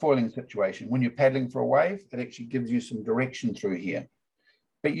subfoiling situation. When you're paddling for a wave, it actually gives you some direction through here.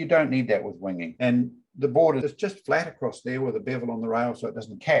 But you don't need that with winging. And the board is just flat across there with a bevel on the rail so it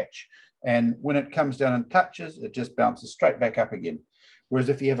doesn't catch. And when it comes down and touches, it just bounces straight back up again. Whereas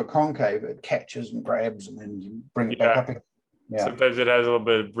if you have a concave, it catches and grabs and then you bring it back up again. Yeah. Sometimes it has a little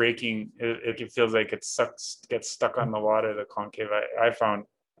bit of braking. It feels like it gets stuck on the water, the concave. I found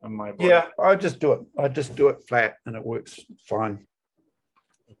on my board. Yeah, I just do it flat and it works fine.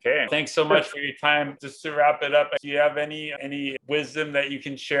 Okay. Thanks so much for your time. Just to wrap it up, do you have any wisdom that you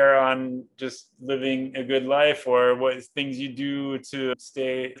can share on just living a good life, or what things you do to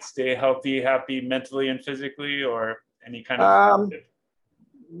stay healthy, happy mentally and physically, or any kind of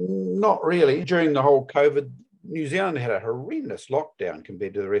not really. During the whole COVID, New Zealand had a horrendous lockdown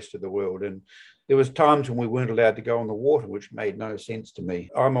compared to the rest of the world. And there was times when we weren't allowed to go on the water, which made no sense to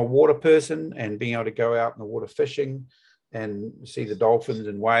me. I'm a water person, and being able to go out in the water fishing and see the dolphins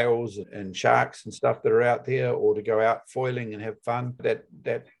and whales and sharks and stuff that are out there, or to go out foiling and have fun, that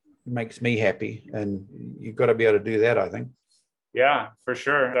makes me happy. And you've got to be able to do that, I think. Yeah, for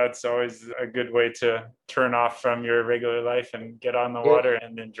sure. That's always a good way to turn off from your regular life and get on the water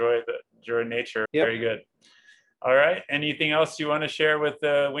and enjoy nature. Yep. Very good. All right. Anything else you want to share with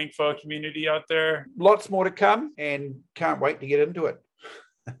the wingfoil community out there? Lots more to come, and can't wait to get into it.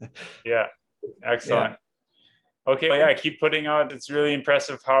 Yeah. Excellent. Yeah. Okay, well, yeah, keep putting out. It's really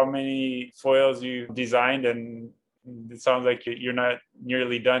impressive how many foils you designed, and it sounds like you're not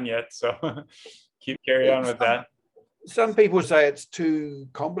nearly done yet. So keep carry on with that. Some people say it's too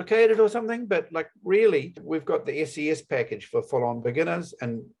complicated or something, but like really, we've got the SES package for full-on beginners,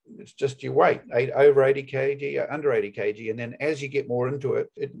 and it's just your weight, over 80 kg, under 80 kg, and then as you get more into it,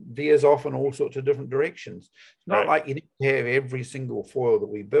 it veers off in all sorts of different directions. It's not like you need to have every single foil that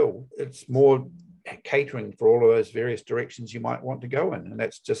we build. It's more catering for all of those various directions you might want to go in, and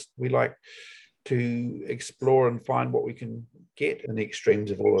that's just, we like to explore and find what we can get in the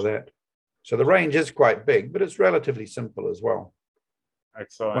extremes of all of that. So the range is quite big, but it's relatively simple as well.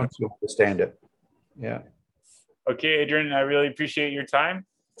 Excellent. Once you understand it. Yeah. Okay, Adrian, I really appreciate your time,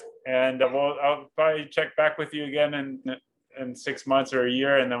 and I'll probably check back with you again in 6 months or a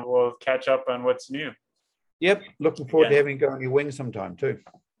year, and then we'll catch up on what's new. Yep, looking forward to having you go on your wings sometime too.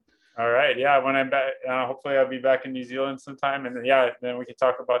 All right. Yeah. When I'm back, hopefully I'll be back in New Zealand sometime. And then we can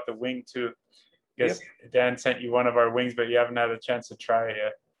talk about the wing too. I guess Dan sent you one of our wings, but you haven't had a chance to try it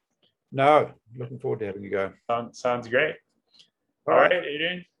yet. No, looking forward to having you go. Sounds great. All right,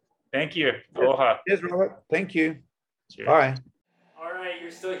 Adrian. Thank you. Aloha. Yes, Robert. Thank you. Cheers. Bye. All right. You're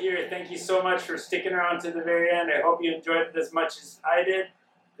still here. Thank you so much for sticking around to the very end. I hope you enjoyed it as much as I did.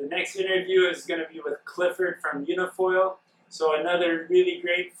 The next interview is going to be with Clifford from Unifoil. So another really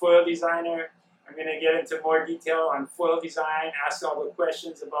great foil designer. I'm going to get into more detail on foil design, ask all the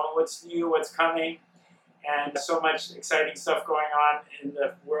questions about what's new, what's coming, and so much exciting stuff going on in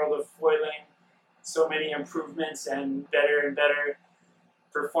the world of foiling. So many improvements and better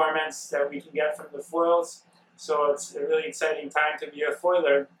performance that we can get from the foils. So it's a really exciting time to be a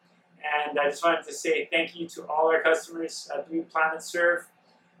foiler. And I just wanted to say thank you to all our customers at Blue Planet Surf.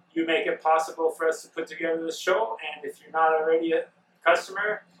 You make it possible for us to put together this show, and if you're not already a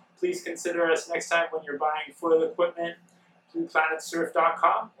customer, please consider us next time when you're buying foil equipment,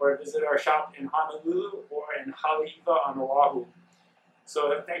 blueplanetsurf.com, or visit our shop in Honolulu or in Haleiwa on Oahu.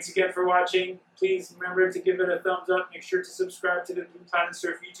 So thanks again for watching. Please remember to give it a thumbs up. Make sure to subscribe to the Blue Planet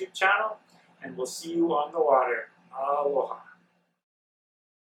Surf YouTube channel, and we'll see you on the water. Aloha.